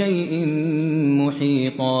بكل شيء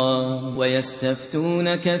محيطا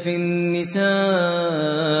ويستفتونك في النساء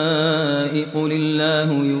قل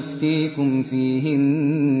الله يفتيكم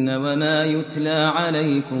فيهن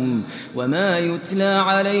وما يتلى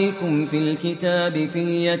عليكم في الكتاب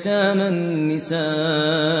في يتامى النساء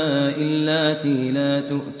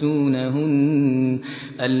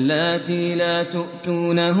اللاتي لا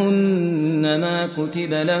تؤتونهن ما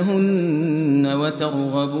كتب لهن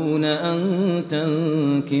وترغبون أن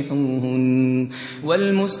تنكحوهن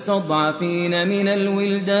والمستضعفين من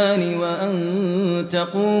الولدان وأن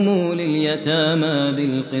تقوموا لليتامى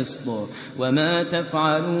بالقسط وما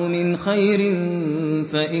تفعلوا من خير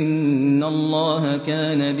فإن الله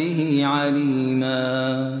كان به عليما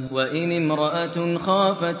وإن امرأة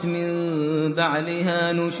خافت من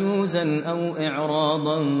بعلها نشوزا أو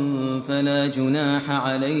إعراضا فلا جناح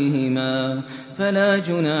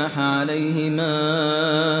عليهما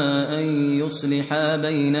أن يصلحا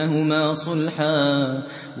بينهما صلحا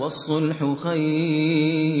والصلح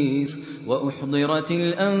خير وأحضرت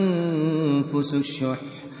الأنفس الشح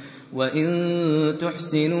وإن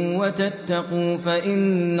تحسنوا وتتقوا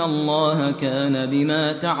فإن الله كان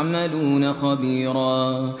بما تعملون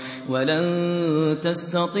خبيرا ولن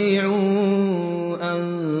تستطيعوا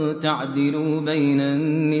أن تعدلوا بين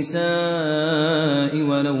النساء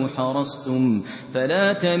ولو حرصتم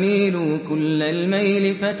فلا تميلوا كل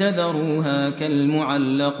الميل فتذروها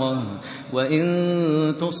كالمعلقة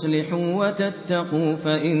وإن تصلحوا وتتقوا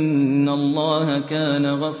فإن الله كان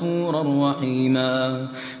غفورا رحيما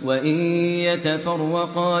وإن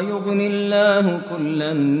يتفرقا يغني الله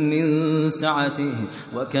كلا من سعته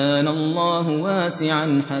وكان الله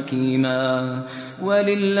واسعا حكيما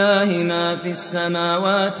ولله ما في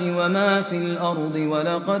السماوات وما في الأرض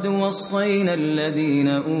ولقد وصينا الذين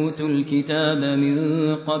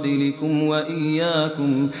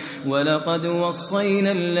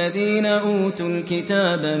أوتوا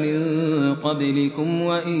الكتاب من قبلكم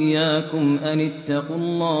وإياكم أن اتقوا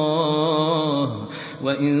الله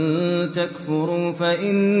وإن تكفروا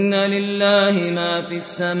فإن لله ما في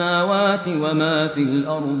السماوات وما في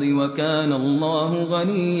الأرض وكان الله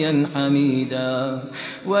غنيا حميدا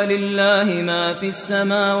ولله ما في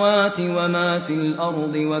السماوات وما في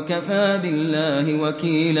الأرض وكفى بالله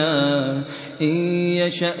وكيلا إن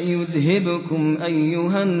يشأ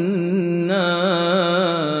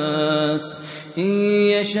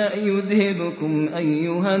يذهبكم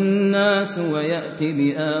أيها الناس ويأت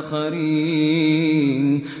بآخرين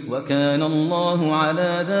وكان الله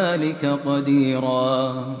على ذلك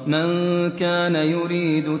قديرا من كان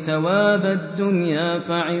يريد ثواب الدنيا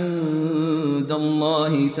فعند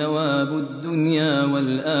الله ثواب الدنيا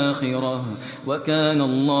والآخرة وكان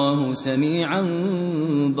الله سميعا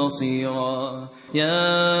بصيرا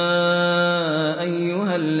يا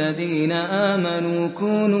أيها الذين آمنوا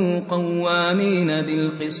كونوا قوامين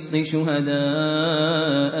بالقسط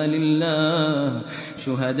شهداء لله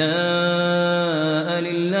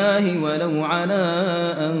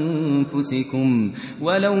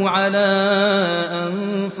ولو على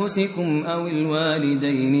أنفسكم أو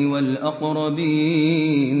الوالدين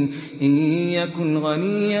والأقربين إن يكن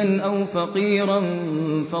غنيا أو فقيرا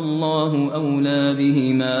فالله أولى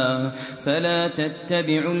بهما فلا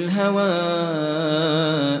تتبعوا الهوى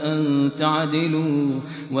أن تعدلوا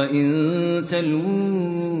وإن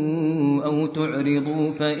تلووا أو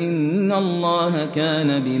تعرضوا فإن الله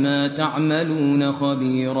كان بما تعملون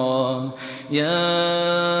خبيرا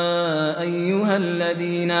يا أيها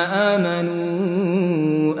الذين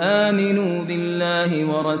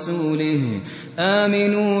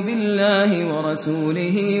آمنوا بالله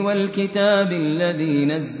ورسوله والكتاب الذي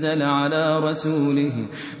نزل على رسوله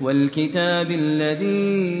والكتاب الذي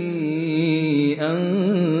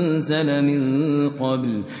أنزل من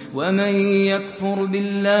قبل ومن يكفر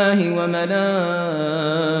بالله وملائكته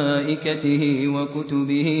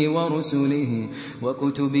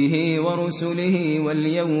وكتبه ورسله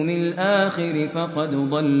واليوم الآخر فقد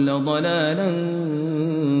ضل ضلالا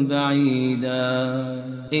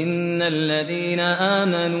بعيدا إن الذين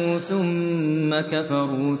آمنوا ثم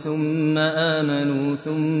كفروا ثم آمنوا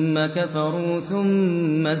ثم كفروا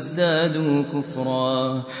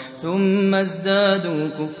ثم ازدادوا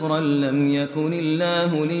كفرا لم يكن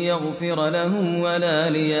الله ليغفر لهم ولا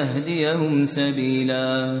ليهديهم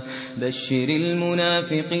سبيلا بشر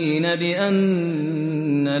المنافقين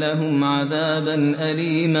بأن لهم عذابا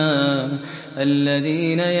أليما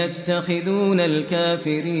الذين يتخذون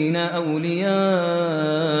الكافرين أولياء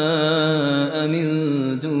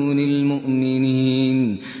من دون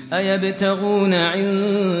المؤمنين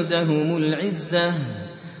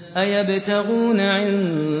أيبتغون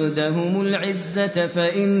عندهم العزة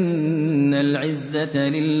فإن العزة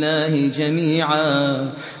لله جميعا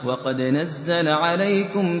وقد نزل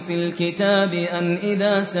عليكم في الكتاب أن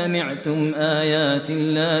إذا سمعتم آيات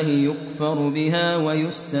الله يكفر بها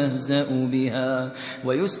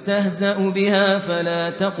ويستهزأ بها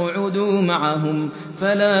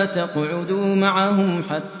فلا تقعدوا معهم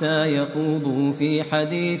حتى يخوضوا في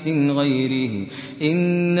حديث غيره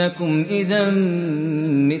إنكم إذا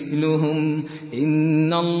مثلهم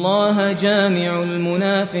إن الله جامع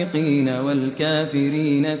المنافقين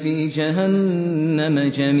والكافرين في جهنم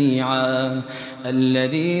جميعا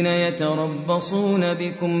الذين يتربصون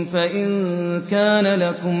بكم فإن كان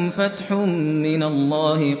لكم فتح من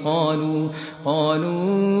الله قالوا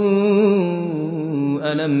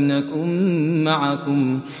ألم نكن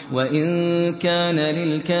معكم وإن كان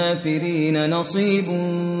للكافرين نصيب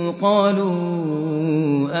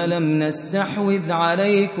قالوا ألم نستحوذ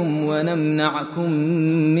عليكم ونمنعكم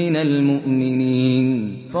من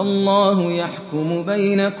المؤمنين فالله يحكم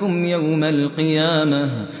بينكم يوم القيامة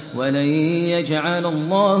ولن يجعل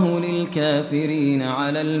الله للكافرين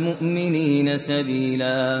على المؤمنين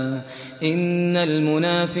سبيلا إن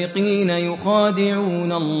المنافقين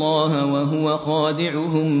يخادعون الله وهو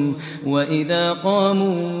خادعهم وإذا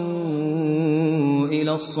قاموا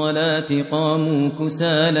إلى الصلاة قاموا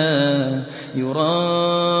كسالى يراءون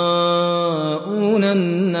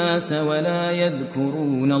الناس ولا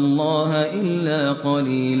يذكرون الله إلا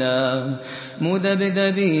قليلا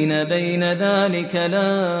مذبذبين بين ذلك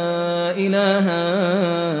لا إله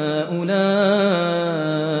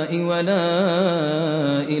هؤلاء ولا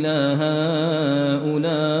إله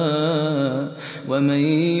هؤلاء ومن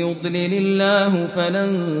يضلل الله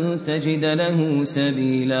فلن تجد له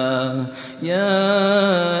سبيلا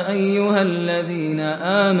يا أيها الذين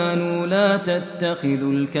آمنوا لا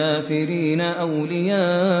تتخذوا الكافرين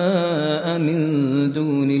أولياء من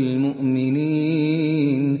دون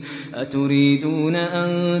المؤمنين أتريدون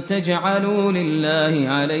أن تجعلوا لله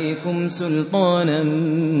عليكم سلطانا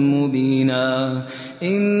مبينا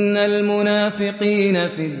إن المنافقين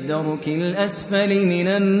في الدرك الأسفل من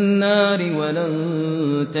النار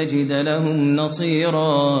ولن تجد لهم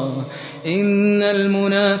نصيرا إن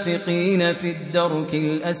المنافقين في الدرك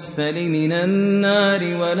الأسفل من النار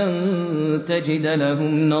ولن تجد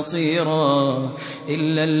لهم نصيرا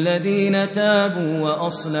إلا الذين تابوا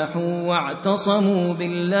وأصلحوا واعتصموا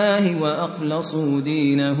بالله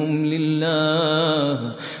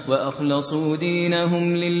وأخلصوا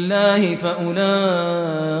دينهم لله فأولئك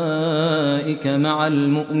مع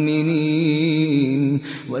المؤمنين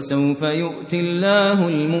وسوف يؤتي الله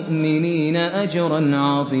المؤمنين أجرا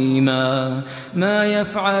عظيما ما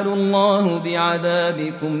يفعل الله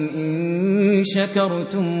بعذابكم إن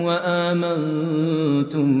شكرتم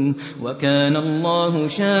وآمنتم وكان الله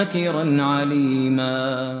شاكرا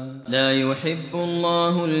عليما لا يحب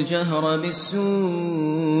الله الجهر بالسوء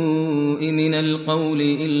من القول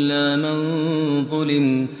إلا من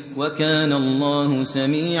ظلم وكان الله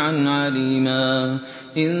سميعا عليما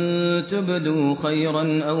إن تبدوا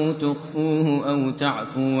خيرا أو تخفوه أو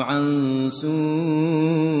تعفوا عن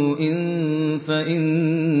سوء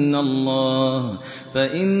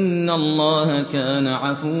فإن الله كان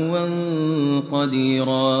عفوا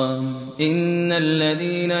قديرا إن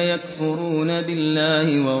الذين يكفرون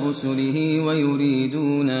بالله ورسله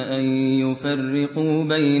ويريدون أن يفرقوا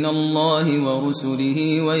بين الله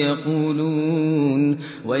ورسله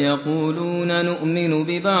ويقولون نؤمن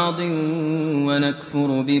ببعض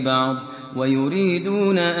ونكفر ببعض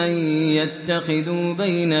ويريدون أن يتخذوا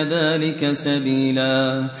بين ذلك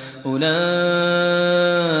سبيلا أولئك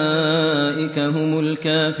هم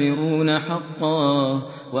الكافرون حقا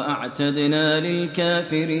وأعتدنا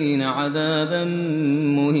للكافرين عذابا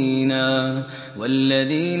مهينا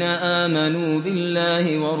والذين آمنوا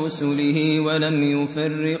بالله ورسله ولم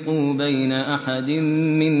يفرقوا بين أحد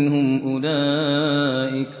منهم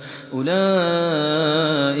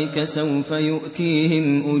أولئك سوف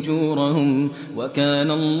يؤتيهم أجورهم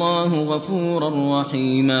وكان الله غفورا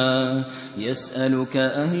رحيما يسألك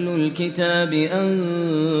أهل الكتاب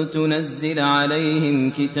أن تنزل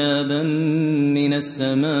عليهم كتابا من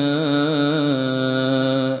السماء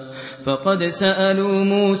فقد سألوا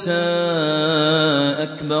موسى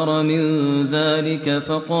أكبر من ذلك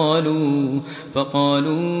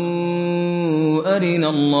فقالوا أرنا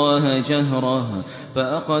الله جهرة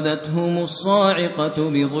فأخذتهم الصاعقة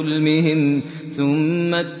بظلمهم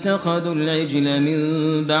ثم اتخذوا العجل من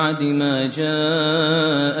بعد ما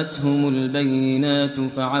جاءتهم البينات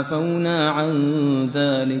فعفونا عن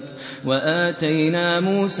ذلك وآتينا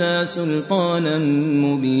موسى سلطانا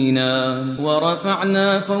مبينا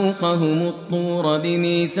ورفعنا فوقهم الطور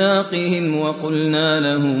بميثاقهم وقلنا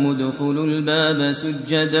لهم ادخلوا الباب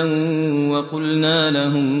سجدا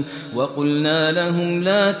وقلنا لهم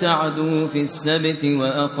لا تعدوا في السبت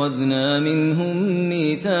وأخذنا منهم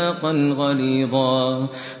ميثاقا غليظا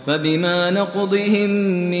فبما نقضهم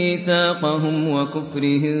ميثاقهم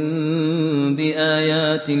وكفرهم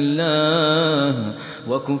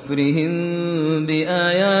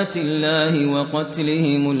بآيات الله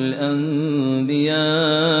وقتلهم الأنبياء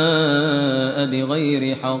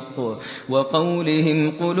بغير حق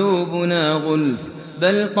وقولهم قلوبنا غلف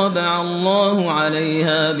بل طبع الله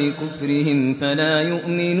عليها بكفرهم فلا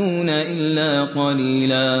يؤمنون إلا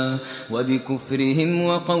قليلا وبكفرهم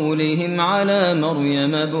وقولهم على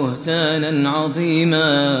مريم بهتانا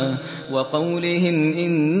عظيما وقولهم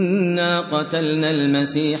إنا قتلنا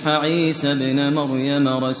المسيح عيسى ابن مريم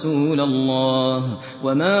رسول الله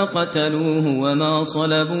وما قتلوه وما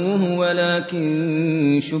صلبوه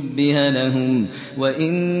ولكن شبه لهم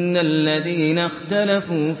وإن الذين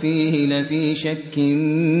اختلفوا فيه لفي شك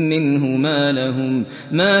منه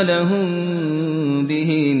ما لهم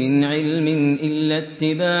به من علم إلا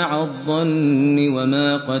اتباع الظن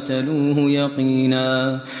وما قتلوه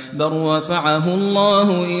يقينا بل رفعه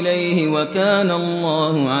الله إليه وكان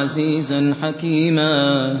الله عزيزا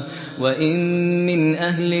حكيما وإن من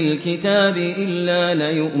أهل الكتاب إلا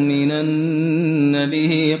ليؤمنن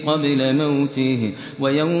به قبل موته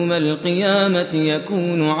ويوم القيامة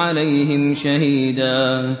يكون عليهم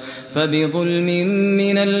شهيدا فبظلم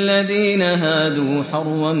من الذين هادوا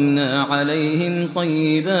حرمنا عليهم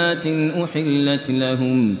طيبات أحلت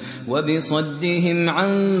لهم وبصدهم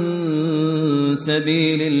عن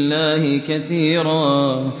سبيل الله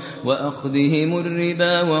كثيرا وأخذهم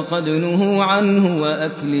الربا وقد نهوا عنه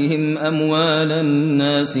وأكلهم أموال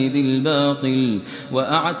الناس بالباطل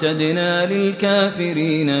وأعتدنا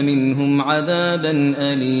للكافرين منهم عذابا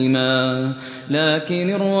أليما لكن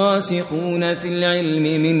الراسخون في العلم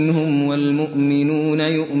منهم والمؤمنون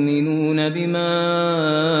يؤمنون بما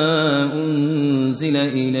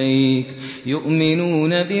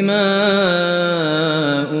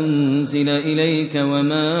أنزل إليك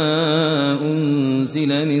وما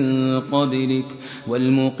أنزل من قبلك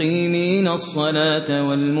والمقيمين الصلاة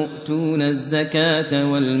والمؤتون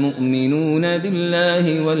الزكاة والمؤمنون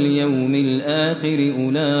بالله واليوم الآخر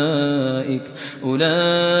أولئك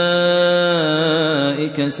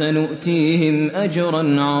سنؤتيهم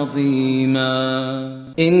أجرا عظيما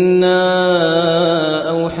إنا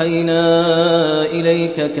أوحينا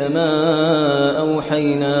إليك كما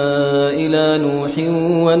أوحينا إلى نوح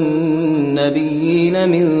والنبيين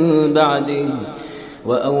من بعده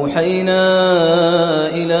وأوحينا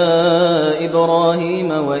إلى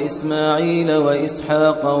إبراهيم وإسماعيل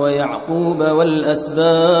وإسحاق ويعقوب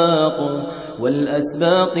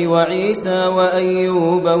والأسباط وعيسى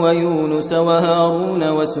وأيوب ويونس وهارون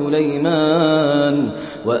وسليمان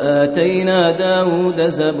وآتينا داود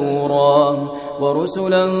زبورا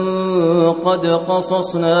ورسلا قد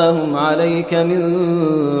قصصناهم عليك من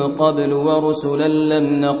قبل ورسلا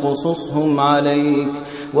لم نقصصهم عليك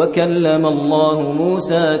وكلم الله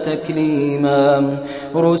موسى تكليما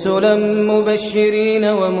رسلا مبشرين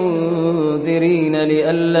ومنذرين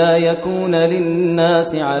لئلا يكون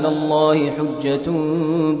للناس على الله حجة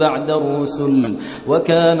بعد الرسل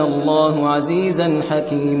وكان الله عزيزا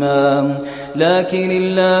حكيما لكن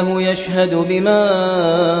الله يشهد بما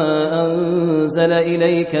أنزل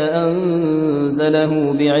إليك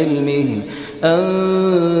أنزله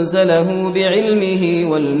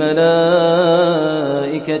بعلمه والملائكة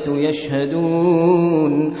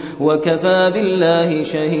يشهدون وكفى بالله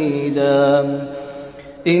شهيدا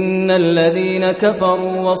إن الذين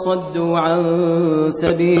كفروا وصدوا عن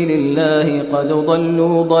سبيل الله قد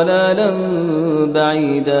ضلوا ضلالا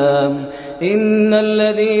بعيدا إن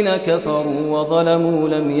الذين كفروا وظلموا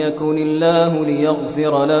لم يكن الله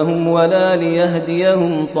ليغفر لهم ولا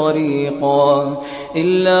ليهديهم طريقا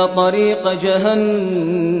إلا طريق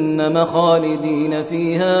جهنم خالدين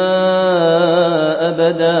فيها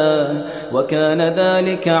أبدا وكان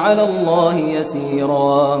ذلك على الله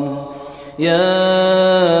يسيرا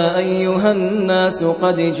يا أيها الناس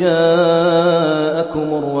قد جاءكم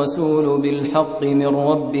الرسول بالحق من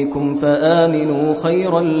ربكم فآمنوا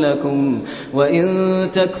خيرا لكم وإن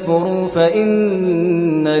تكفروا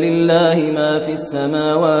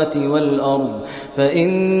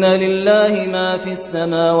فإن لله ما في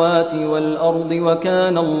السماوات والأرض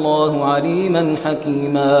وكان الله عليما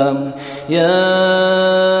حكيما يا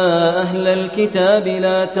أهل الكتاب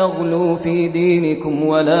لا تغلوا في دينكم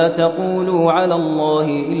ولا تقولوا على الله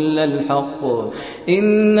إلا الحق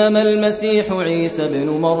إنما المسيح عيسى بن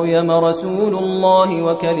مريم رسول الله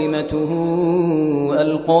وكلمته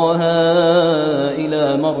ألقاها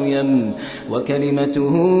إلى مريم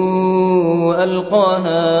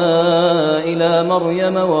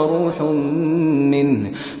وروح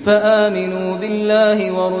منه فآمنوا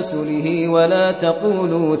بالله ورسله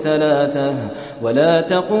ولا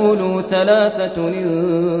تقولوا ثلاثة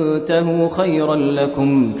انتهوا خيرا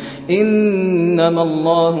لكم إنما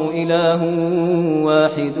الله إله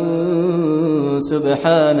واحد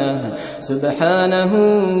سبحانه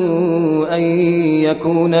أن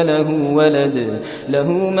يكون له ولد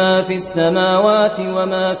له ما في السماوات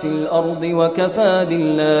وما في الأرض وكفى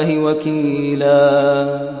بالله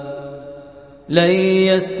وكيلا لن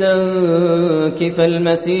يستنكف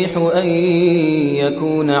المسيح أن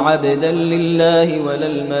يكون عبدا لله ولا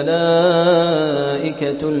الملائكة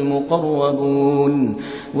المقربون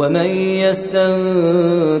ومن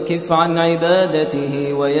يستنكف عن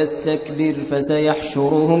عبادته ويستكبر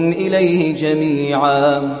فسيحشرهم إليه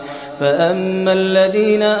جميعا فأما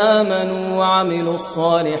الذين آمنوا وعملوا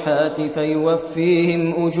الصالحات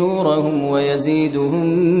فيوفيهم أجورهم ويزيدهم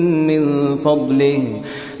من فضله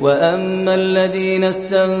وأما الذين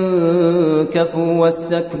استنكفوا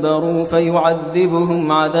واستكبروا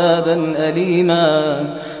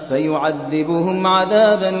فيعذبهم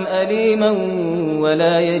عذابا أليما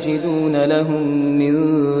ولا يجدون لهم من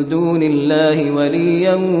دون الله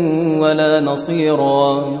وليا ولا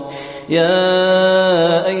نصيرا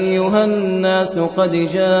يا أيها الناس قد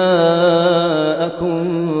جاءكم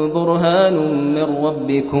برهان من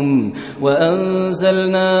ربكم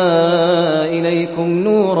وأنزلنا إليكم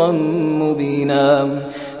نورا مبينا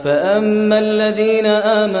فأما الذين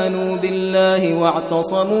آمنوا بالله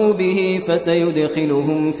واعتصموا به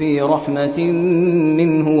فسيدخلهم في رحمة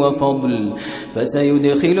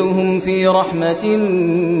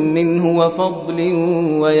منه وفضل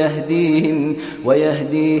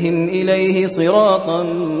ويهديهم إليه صراطا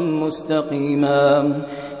مستقيما.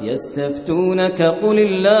 يستفتونك قل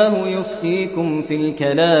الله يفتيكم في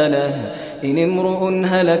الكلالة إن امرؤ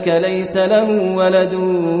هلك ليس له ولد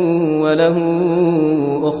وله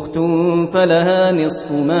أخت فلها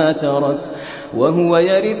نصف ما ترك وهو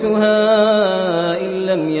يرثها إن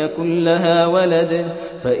لم يكن لها ولد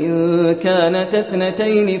فإن كانت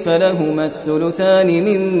اثنتين فلهما الثلثان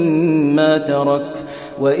مما ترك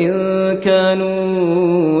وإن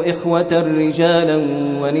كانوا إخوة رجالا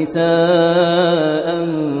ونساء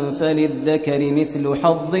فللذكر مثل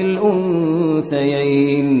حظ الأنثيين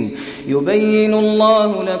يبين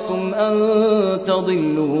الله لكم أن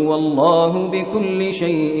تضلوا والله بكل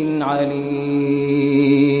شيء عليم.